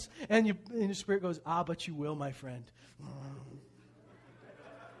dance. And your Spirit goes, but you will, my friend.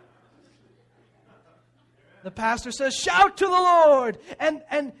 The pastor says, shout to the Lord.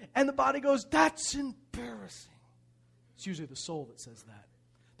 And the body goes, that's embarrassing. It's usually the soul that says that.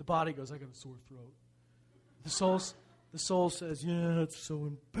 The body goes, I got a sore throat. The soul says, yeah, it's so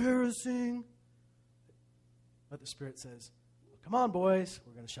embarrassing. But the Spirit says, come on, boys,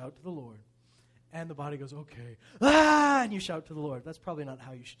 we're going to shout to the Lord. And the body goes, okay. And you shout to the Lord. That's probably not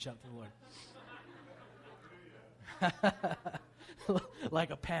how you should shout to the Lord.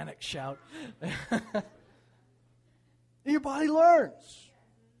 Like a panic shout. And your body learns.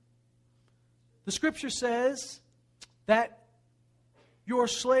 The Scripture says that you're a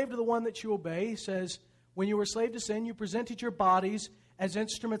slave to the one that you obey. He says, when you were a slave to sin, you presented your bodies as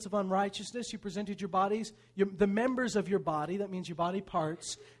instruments of unrighteousness. You presented your bodies, the members of your body, that means your body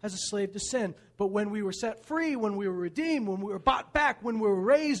parts, as a slave to sin. But when we were set free, when we were redeemed, when we were bought back, when we were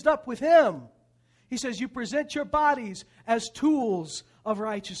raised up with Him, He says you present your bodies as tools of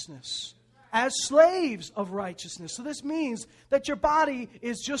righteousness, as slaves of righteousness. So this means that your body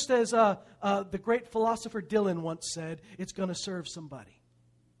is just as the great philosopher Dylan once said, it's going to serve somebody.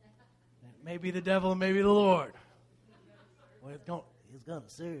 Maybe the devil, maybe the Lord. Well, he's going to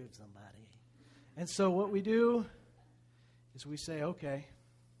serve somebody. And so what we do is we say, okay,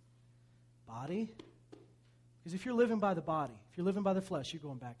 body. Because if you're living by the body, if you're living by the flesh, you're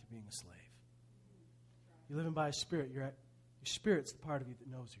going back to being a slave. You're living by a spirit. Your spirit's the part of you that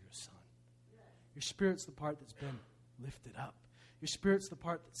knows you're a son. Your spirit's the part that's been lifted up. Your spirit's the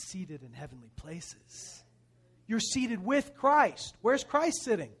part that's seated in heavenly places. You're seated with Christ. Where's Christ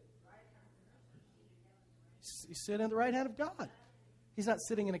sitting? He's sitting at the right hand of God. He's not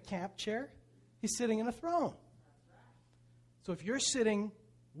sitting in a camp chair. He's sitting in a throne. So if you're sitting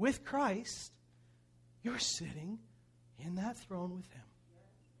with Christ, you're sitting in that throne with Him.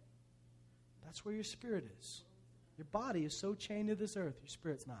 That's where your spirit is. Your body is so chained to this earth, your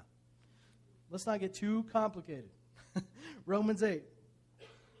spirit's not. Let's not get too complicated. Romans 8.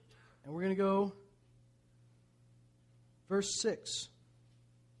 And we're going to go verse 6.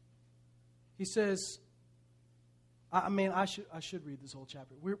 He says, I should read this whole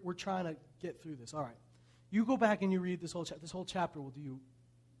chapter. We're trying to get through this. All right. You go back and you read this whole chapter. This whole chapter will do you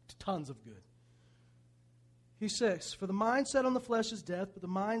tons of good. He says, for the mind set on the flesh is death, but the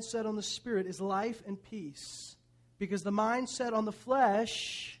mind set on the Spirit is life and peace. Because the mind set on the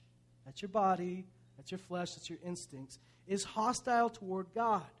flesh, that's your body, that's your flesh, that's your instincts, is hostile toward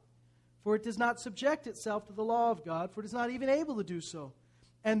God. For it does not subject itself to the law of God, for it is not even able to do so.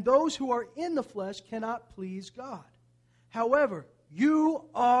 And those who are in the flesh cannot please God. However, you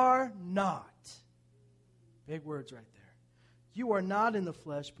are not. Big words right there. You are not in the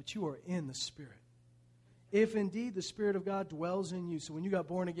flesh, but you are in the Spirit. If indeed the Spirit of God dwells in you. So when you got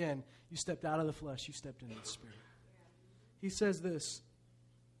born again, you stepped out of the flesh, you stepped into the Spirit. He says this,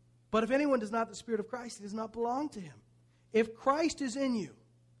 but if anyone does not have the Spirit of Christ, he does not belong to Him. If Christ is in you,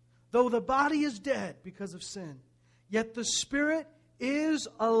 though the body is dead because of sin, yet the Spirit is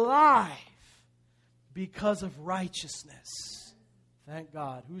alive because of righteousness. Thank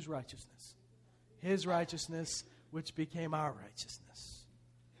God. Whose righteousness? His righteousness, which became our righteousness.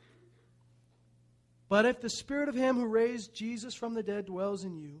 But if the Spirit of Him who raised Jesus from the dead dwells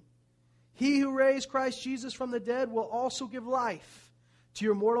in you, He who raised Christ Jesus from the dead will also give life to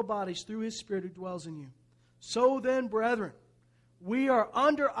your mortal bodies through His Spirit who dwells in you. So then, brethren, we are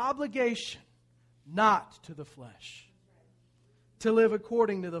under obligation not to the flesh, to live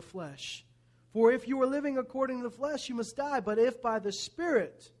according to the flesh. For if you are living according to the flesh, you must die. But if by the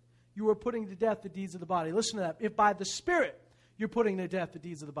Spirit you are putting to death the deeds of the body. Listen to that. If by the Spirit you're putting to death the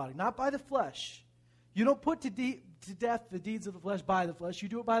deeds of the body, not by the flesh. You don't put to death the deeds of the flesh by the flesh. You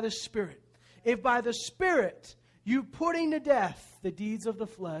do it by the Spirit. If by the Spirit you're putting to death the deeds of the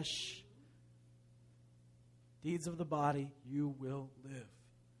flesh, deeds of the body, you will live.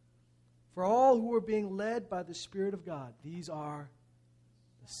 For all who are being led by the Spirit of God, these are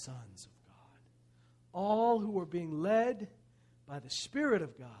the sons of God. All who are being led by the Spirit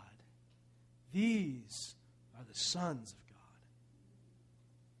of God, these are the sons of God.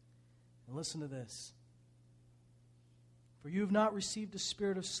 And listen to this. For you have not received a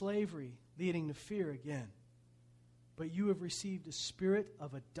spirit of slavery, leading to fear again, but you have received a spirit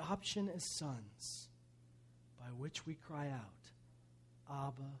of adoption as sons, by which we cry out,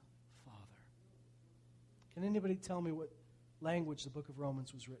 Abba, Father. Can anybody tell me what language the book of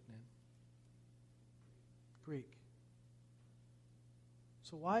Romans was written in? Greek.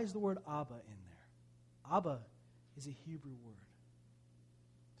 So why is the word Abba in there? Abba is a Hebrew word.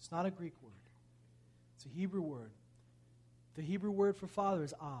 It's not a Greek word. It's a Hebrew word. The Hebrew word for father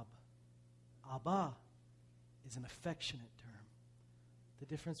is Ab. Abba is an affectionate term. The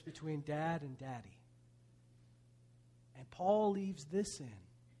difference between dad and daddy. And Paul leaves this in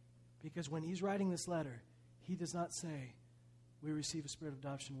because when he's writing this letter, he does not say, we receive a spirit of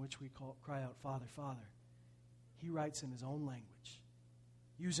adoption which we cry out, Father, Father. He writes in his own language,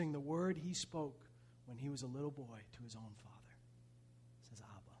 using the word he spoke when he was a little boy to his own father. He says,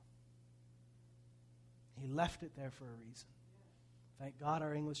 Abba. He left it there for a reason. Thank God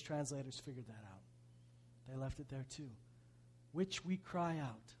our English translators figured that out. They left it there too. Which we cry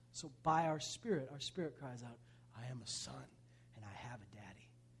out. So by our spirit cries out, I am a son and I have a daddy.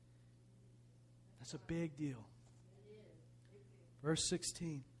 That's a big deal. Verse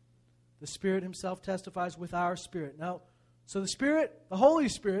 16. The Spirit himself testifies with our spirit. Now, so the Spirit, the Holy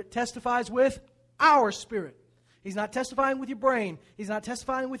Spirit, testifies with our spirit. He's not testifying with your brain. He's not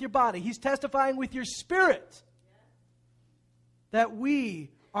testifying with your body. He's testifying with your spirit that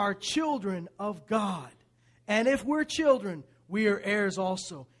we are children of God. And if we're children, we are heirs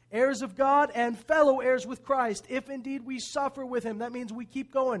also. Heirs of God and fellow heirs with Christ. If indeed we suffer with him, that means we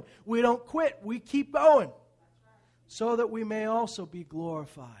keep going. We don't quit. We keep going. So that we may also be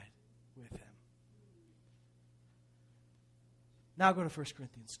glorified with him. Now go to 1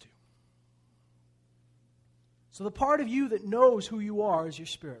 Corinthians 2. So the part of you that knows who you are is your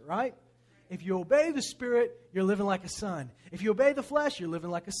spirit, right? If you obey the Spirit, you're living like a son. If you obey the flesh, you're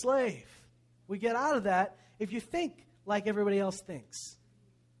living like a slave. We get out of that if you think like everybody else thinks.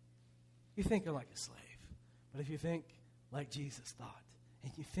 You think you're like a slave. But if you think like Jesus thought,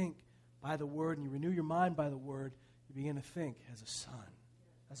 and you think by the Word, and you renew your mind by the Word, you begin to think as a son,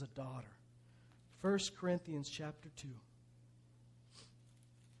 as a daughter. 1 Corinthians chapter 2.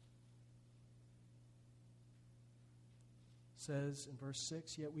 Says in verse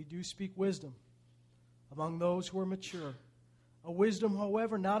 6, yet we do speak wisdom among those who are mature. A wisdom,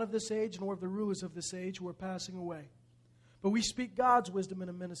 however, not of this age, nor of the rulers of this age who are passing away. But we speak God's wisdom in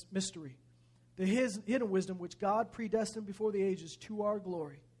a mystery, the hidden wisdom which God predestined before the ages to our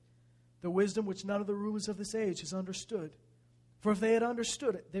glory. The wisdom which none of the rulers of this age has understood. For if they had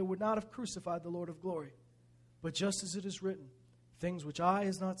understood it, they would not have crucified the Lord of glory. But just as it is written, things which eye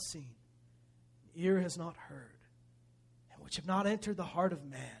has not seen, ear has not heard, which have not entered the heart of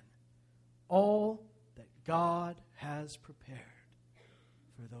man, all that God has prepared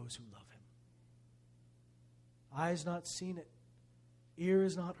for those who love him. Eye has not seen it, ear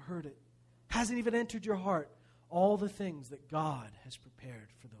has not heard it, hasn't even entered your heart, all the things that God has prepared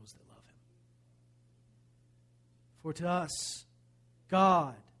for those that love him. For to us,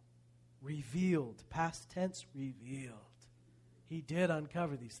 God revealed, past tense revealed. He did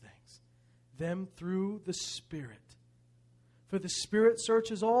uncover these things, them through the Spirit. For the Spirit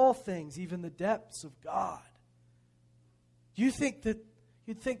searches all things, even the depths of God. Do you think that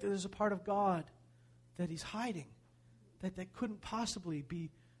you'd think that there's a part of God that he's hiding, that couldn't possibly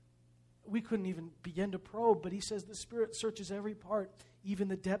be, we couldn't even begin to probe, but he says the Spirit searches every part, even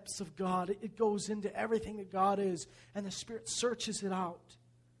the depths of God. It goes into everything that God is, and the Spirit searches it out.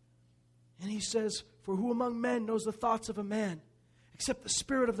 And he says, for who among men knows the thoughts of a man, except the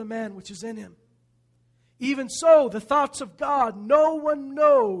spirit of the man which is in him? Even so, the thoughts of God no one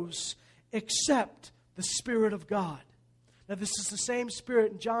knows except the Spirit of God. Now, this is the same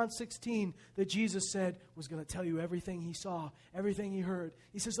Spirit in John 16 that Jesus said was going to tell you everything he saw, everything he heard.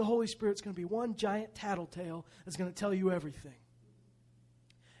 He says the Holy Spirit's going to be one giant tattletale that's going to tell you everything.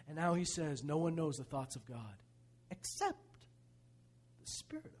 And now he says no one knows the thoughts of God except the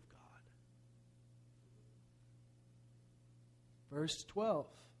Spirit of God. Verse 12.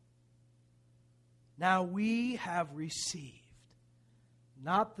 Now we have received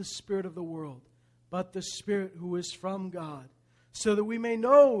not the spirit of the world, but the Spirit who is from God, so that we may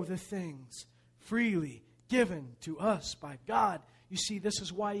know the things freely given to us by God. You see, this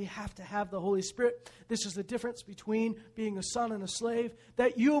is why you have to have the Holy Spirit. This is the difference between being a son and a slave,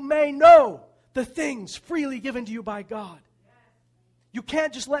 that you may know the things freely given to you by God. You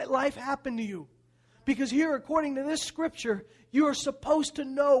can't just let life happen to you. Because here, according to this scripture, you are supposed to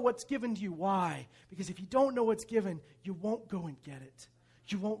know what's given to you. Why? Because if you don't know what's given, you won't go and get it.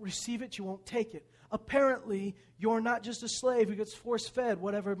 You won't receive it. You won't take it. Apparently, you're not just a slave who gets force-fed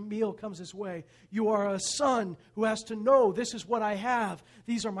whatever meal comes his way. You are a son who has to know, this is what I have.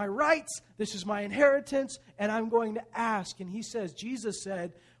 These are my rights. This is my inheritance. And I'm going to ask. And he says, Jesus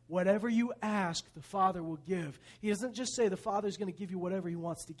said, whatever you ask, the Father will give. He doesn't just say the Father's going to give you whatever he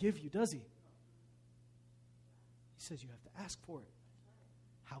wants to give you, does he? He says you have to ask for it.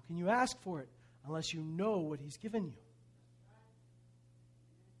 How can you ask for it unless you know what he's given you?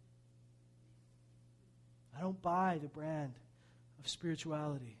 I don't buy the brand of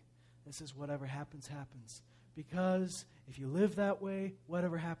spirituality that says whatever happens, happens. Because if you live that way,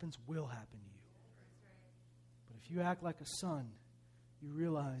 whatever happens will happen to you. But if you act like a son, you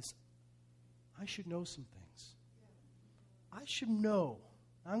realize, I should know some things. I should know.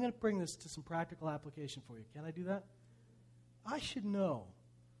 Now, I'm going to bring this to some practical application for you. Can I do that? I should know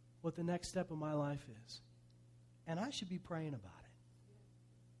what the next step of my life is. And I should be praying about it.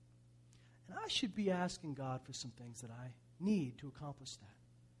 And I should be asking God for some things that I need to accomplish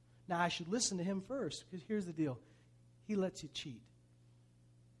that. Now, I should listen to him first, because here's the deal. He lets you cheat.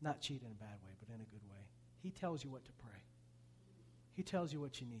 Not cheat in a bad way, but in a good way. He tells you what to pray. He tells you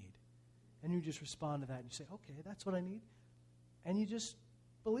what you need. And you just respond to that and you say, okay, that's what I need. And you just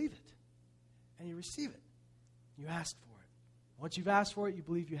believe it. And you receive it. You ask for it. Once you've asked for it, you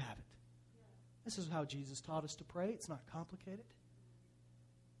believe you have it. This is how Jesus taught us to pray. It's not complicated.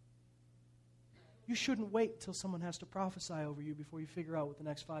 You shouldn't wait until someone has to prophesy over you before you figure out what the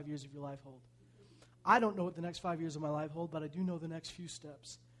next 5 years of your life hold. I don't know what the next 5 years of my life hold, but I do know the next few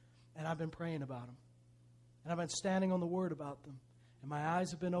steps. And I've been praying about them. And I've been standing on the Word about them. And my eyes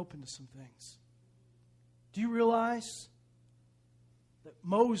have been open to some things. Do you realize that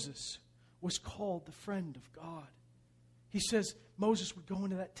Moses was called the friend of God? He says Moses would go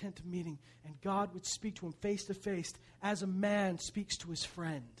into that tent of meeting and God would speak to him face to face as a man speaks to his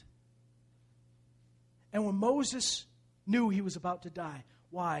friend. And when Moses knew he was about to die,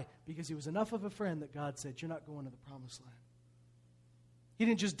 why? Because he was enough of a friend that God said, you're not going to the promised land. He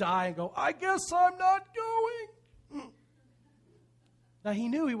didn't just die and go, I guess I'm not going. Now, he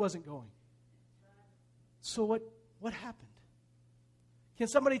knew he wasn't going. So what happened? Can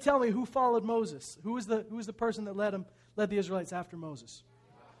somebody tell me who followed Moses? Who was the person that led the Israelites after Moses?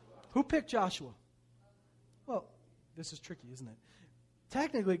 Who picked Joshua? Well, this is tricky, isn't it?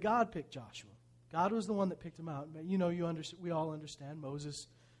 Technically, God picked Joshua. God was the one that picked him out. You know, we all understand Moses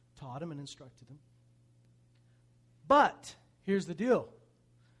taught him and instructed him. But here's the deal.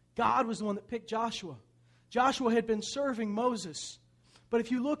 God was the one that picked Joshua. Joshua had been serving Moses. But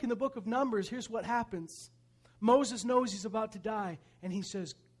if you look in the book of Numbers, here's what happens. Moses knows he's about to die, and he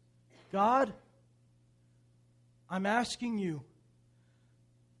says, God, I'm asking you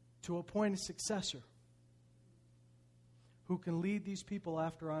to appoint a successor who can lead these people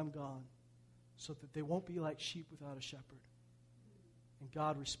after I'm gone so that they won't be like sheep without a shepherd. And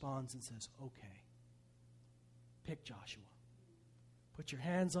God responds and says, okay, pick Joshua. Put your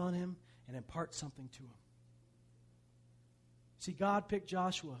hands on him and impart something to him. See, God picked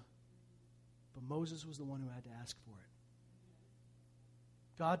Joshua, but Moses was the one who had to ask for it.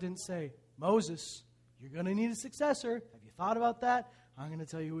 God didn't say, Moses, you're going to need a successor. Have you thought about that? I'm going to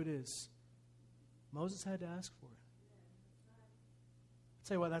tell you who it is. Moses had to ask for it. I'll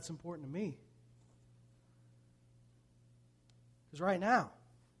tell you why that's important to me. Because right now,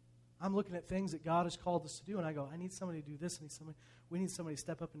 I'm looking at things that God has called us to do, and I go, I need somebody to do this. We need somebody to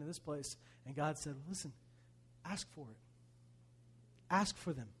step up into this place. And God said, listen, ask for it. Ask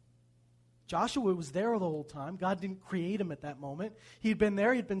for them. Joshua was there the whole time. God didn't create him at that moment. He'd been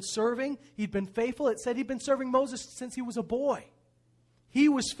there. He'd been serving. He'd been faithful. It said he'd been serving Moses since he was a boy. He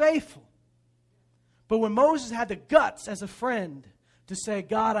was faithful. But when Moses had the guts as a friend to say,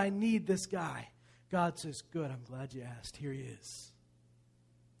 God, I need this guy, God says, good, I'm glad you asked. Here he is.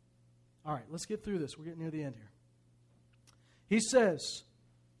 All right, let's get through this. We're getting near the end here. He says,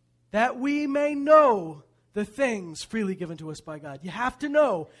 that we may know the things freely given to us by God. You have to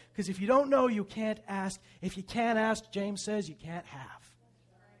know, because if you don't know, you can't ask. If you can't ask, James says, you can't have.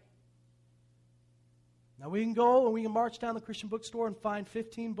 Now we can go and we can march down the Christian bookstore and find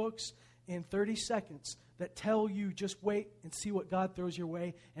 15 books in 30 seconds that tell you just wait and see what God throws your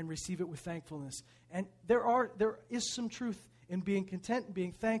way and receive it with thankfulness. And there is some truth in being content and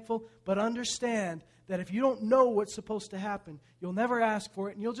being thankful, but understand that if you don't know what's supposed to happen, you'll never ask for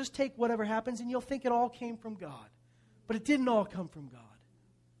it, and you'll just take whatever happens, and you'll think it all came from God. But it didn't all come from God.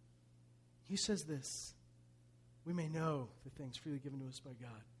 He says this, we may know the things freely given to us by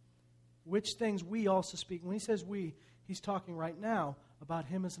God, which things we also speak. When he says we, he's talking right now about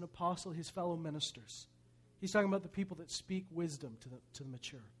him as an apostle, his fellow ministers. He's talking about the people that speak wisdom to the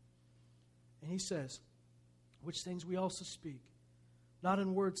mature. And he says, which things we also speak, not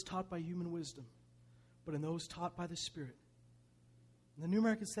in words taught by human wisdom, but in those taught by the Spirit. And the New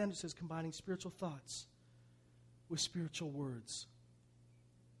American Standard says combining spiritual thoughts with spiritual words.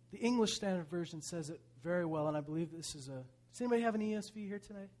 The English Standard Version says it very well, and I believe this is a... Does anybody have an ESV here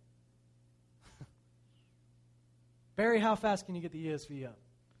tonight? Barry, how fast can you get the ESV up?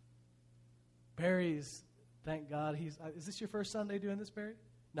 Barry's, thank God, is this your first Sunday doing this, Barry?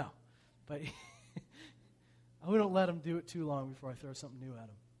 No. But we don't let him do it too long before I throw something new at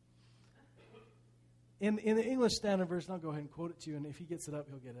him. In the English Standard Version, I'll go ahead and quote it to you, and if he gets it up,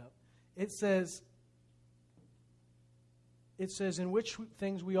 he'll get it up. It says, in which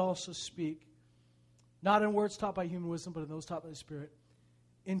things we also speak, not in words taught by human wisdom, but in those taught by the Spirit,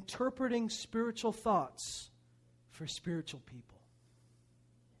 interpreting spiritual thoughts for spiritual people.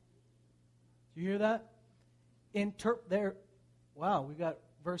 Do you hear that? Wow, we got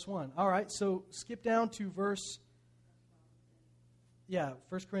verse 1. All right, so skip down to 1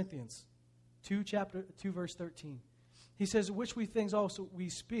 Corinthians 2, chapter 2, verse 13. He says, which we things also we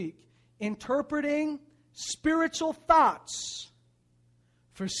speak, interpreting spiritual thoughts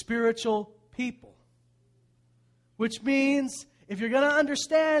for spiritual people. Which means, if you're going to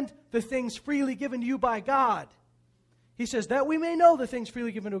understand the things freely given to you by God, he says, that we may know the things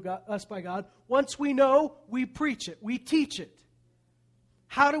freely given to us by God. Once we know, we preach it. We teach it.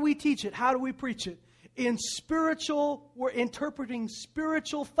 How do we teach it? How do we preach it? We're interpreting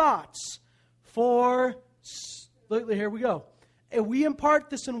spiritual thoughts for, here we go. And we impart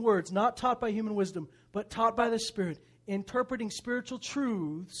this in words, not taught by human wisdom, but taught by the Spirit, interpreting spiritual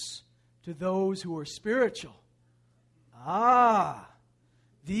truths to those who are spiritual.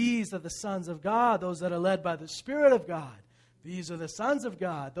 These are the sons of God, those that are led by the Spirit of God. These are the sons of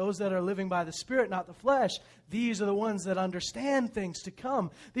God, those that are living by the Spirit, not the flesh. These are the ones that understand things to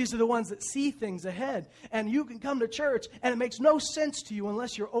come. These are the ones that see things ahead. And you can come to church, and it makes no sense to you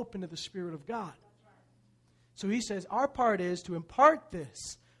unless you're open to the Spirit of God. So he says, our part is to impart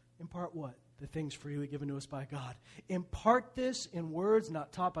this. Impart what? The things freely given to us by God. Impart this in words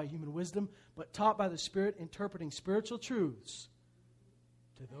not taught by human wisdom, but taught by the Spirit, interpreting spiritual truths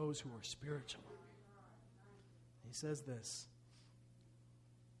to those who are spiritual. He says this.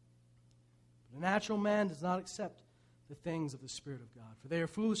 The natural man does not accept the things of the Spirit of God, for they are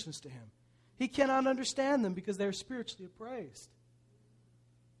foolishness to him. He cannot understand them because they are spiritually appraised.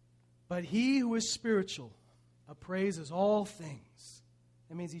 But he who is spiritual appraises all things.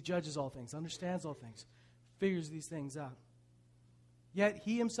 That means he judges all things, understands all things, figures these things out. Yet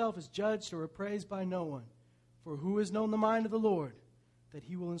he himself is judged or appraised by no one. For who has known the mind of the Lord, that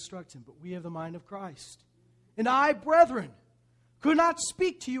he will instruct him? But we have the mind of Christ. And I, brethren, could not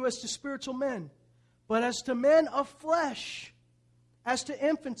speak to you as to spiritual men, but as to men of flesh, as to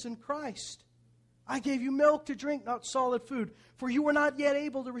infants in Christ. I gave you milk to drink, not solid food, for you were not yet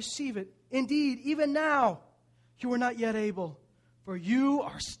able to receive it. Indeed, even now you are not yet able, for you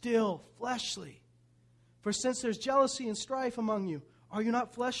are still fleshly. For since there's jealousy and strife among you, are you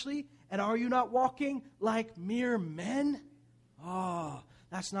not fleshly? And are you not walking like mere men? Oh,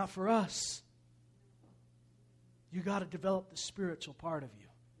 that's not for us. You got to develop the spiritual part of you.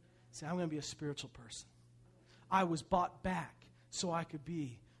 Say, I'm going to be a spiritual person. I was bought back so I could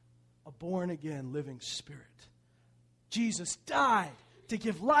be a born-again living spirit. Jesus died to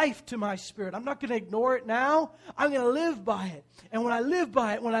give life to my spirit. I'm not going to ignore it now. I'm going to live by it. And when I live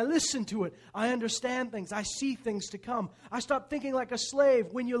by it, when I listen to it, I understand things. I see things to come. I stop thinking like a slave.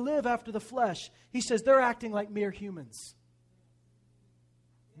 When you live after the flesh, he says they're acting like mere humans.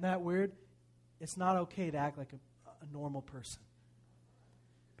 Isn't that weird? It's not okay to act like a normal person.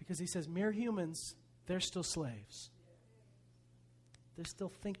 Because he says mere humans, they're still slaves. They're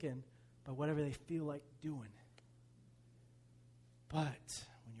still thinking by whatever they feel like doing. But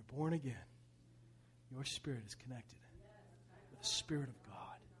when you're born again, your spirit is connected with the Spirit of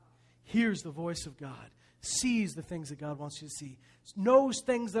God. Hears the voice of God. Sees the things that God wants you to see. Knows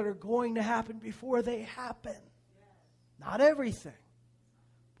things that are going to happen before they happen. Not everything.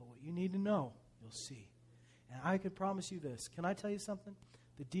 But what you need to know, you'll see. And I can promise you this. Can I tell you something?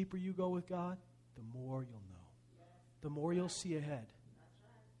 The deeper you go with God, the more you'll know. The more you'll see ahead.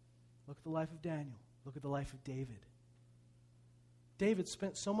 Look at the life of Daniel. Look at the life of David. David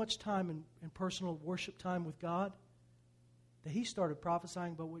spent so much time in personal worship time with God that he started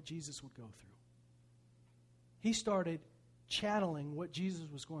prophesying about what Jesus would go through. He started channeling what Jesus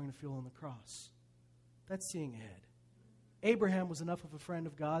was going to feel on the cross. That's seeing ahead. Abraham was enough of a friend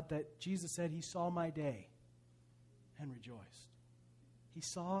of God that Jesus said he saw my day and rejoiced. He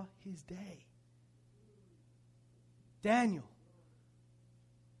saw his day. Daniel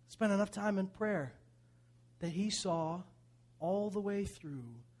spent enough time in prayer that he saw all the way through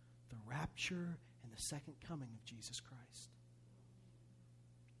the rapture and the second coming of Jesus Christ.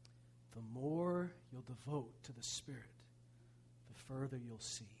 The more you'll devote to the Spirit, the further you'll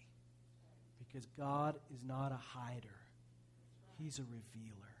see. Because God is not a hider. He's a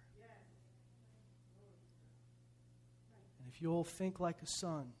revealer. And if you'll think like a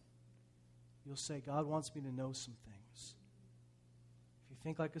son, you'll say, God wants me to know some things. If you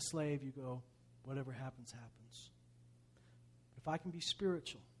think like a slave, you go, whatever happens, happens. If I can be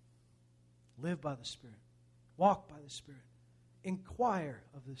spiritual, live by the Spirit, walk by the Spirit, inquire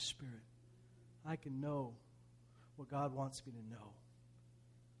of the Spirit, I can know what God wants me to know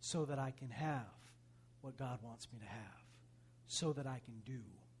so that I can have what God wants me to have, so that I can do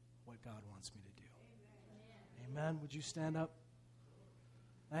what God wants me to do. Amen. Would you stand up?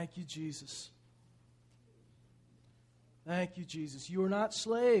 Thank you, Jesus. Thank you, Jesus. You are not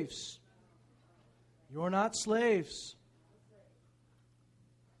slaves. You are not slaves.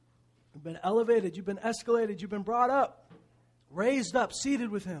 You've been elevated. You've been escalated. You've been brought up, raised up, seated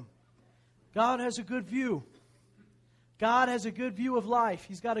with Him. God has a good view. God has a good view of life.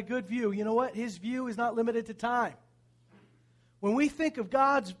 He's got a good view. You know what? His view is not limited to time. When we think of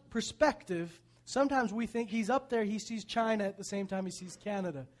God's perspective, sometimes we think He's up there, He sees China at the same time He sees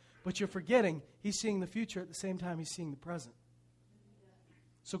Canada. But you're forgetting He's seeing the future at the same time He's seeing the present.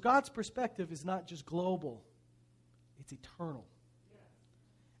 So God's perspective is not just global, it's eternal.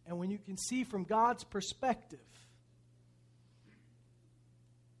 And when you can see from God's perspective,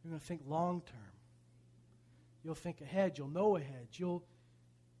 you're going to think long term. You'll think ahead. You'll know ahead.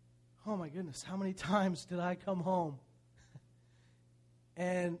 Oh my goodness, how many times did I come home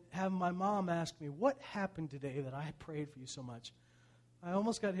and have my mom ask me, what happened today that I prayed for you so much? I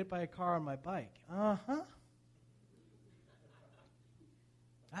almost got hit by a car on my bike. Uh-huh.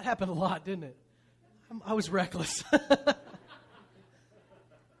 That happened a lot, didn't it? I was reckless.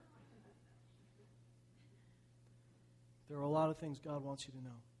 There are a lot of things God wants you to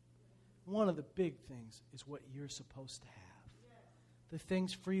know. One of the big things is what you're supposed to have. The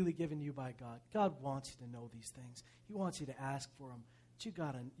things freely given to you by God. God wants you to know these things. He wants you to ask for them. But you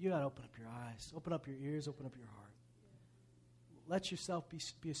gotta open up your eyes, open up your ears, open up your heart. Let yourself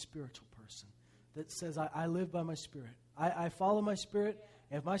be a spiritual person that says, I live by my Spirit. I follow my Spirit.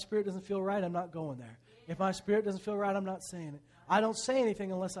 If my spirit doesn't feel right, I'm not going there. If my spirit doesn't feel right, I'm not saying it. I don't say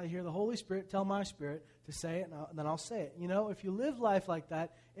anything unless I hear the Holy Spirit tell my spirit to say it, and then I'll say it. You know, if you live life like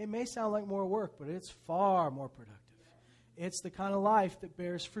that, it may sound like more work, but it's far more productive. It's the kind of life that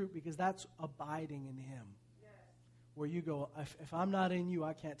bears fruit because that's abiding in Him. Where you go, if I'm not in you,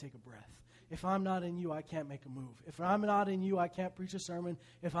 I can't take a breath. If I'm not in you, I can't make a move. If I'm not in you, I can't preach a sermon.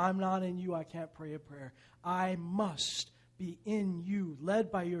 If I'm not in you, I can't pray a prayer. I must be in you,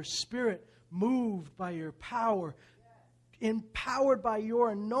 led by your Spirit, moved by your power, empowered by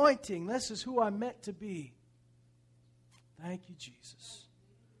your anointing. This is who I'm meant to be. Thank you, Jesus.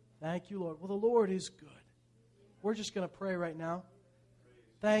 Thank you, Lord. Well, the Lord is good. We're just going to pray right now.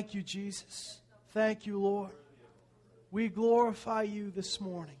 Thank you, Jesus. Thank you, Lord. We glorify you this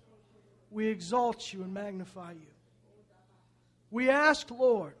morning. We exalt you and magnify you. We ask,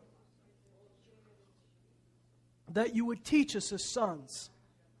 Lord, that you would teach us as sons,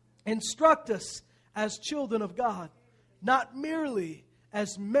 instruct us as children of God, not merely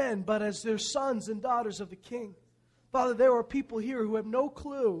as men, but as their sons and daughters of the King. Father, there are people here who have no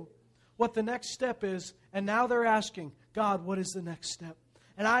clue what the next step is, and now they're asking, God, what is the next step?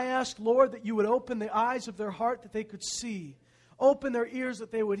 And I ask, Lord, that you would open the eyes of their heart that they could see, open their ears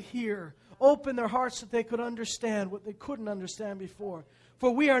that they would hear, open their hearts that they could understand what they couldn't understand before.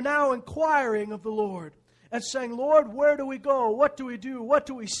 For we are now inquiring of the Lord and saying, Lord, where do we go? What do we do? What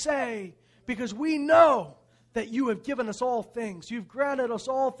do we say? Because we know that you have given us all things. You've granted us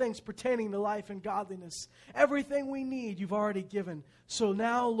all things pertaining to life and godliness. Everything we need, you've already given. So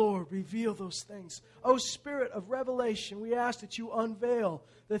now, Lord, reveal those things. O Spirit of revelation, we ask that you unveil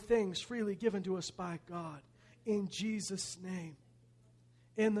the things freely given to us by God. In Jesus' name.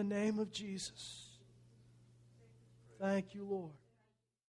 In the name of Jesus. Thank you, Lord.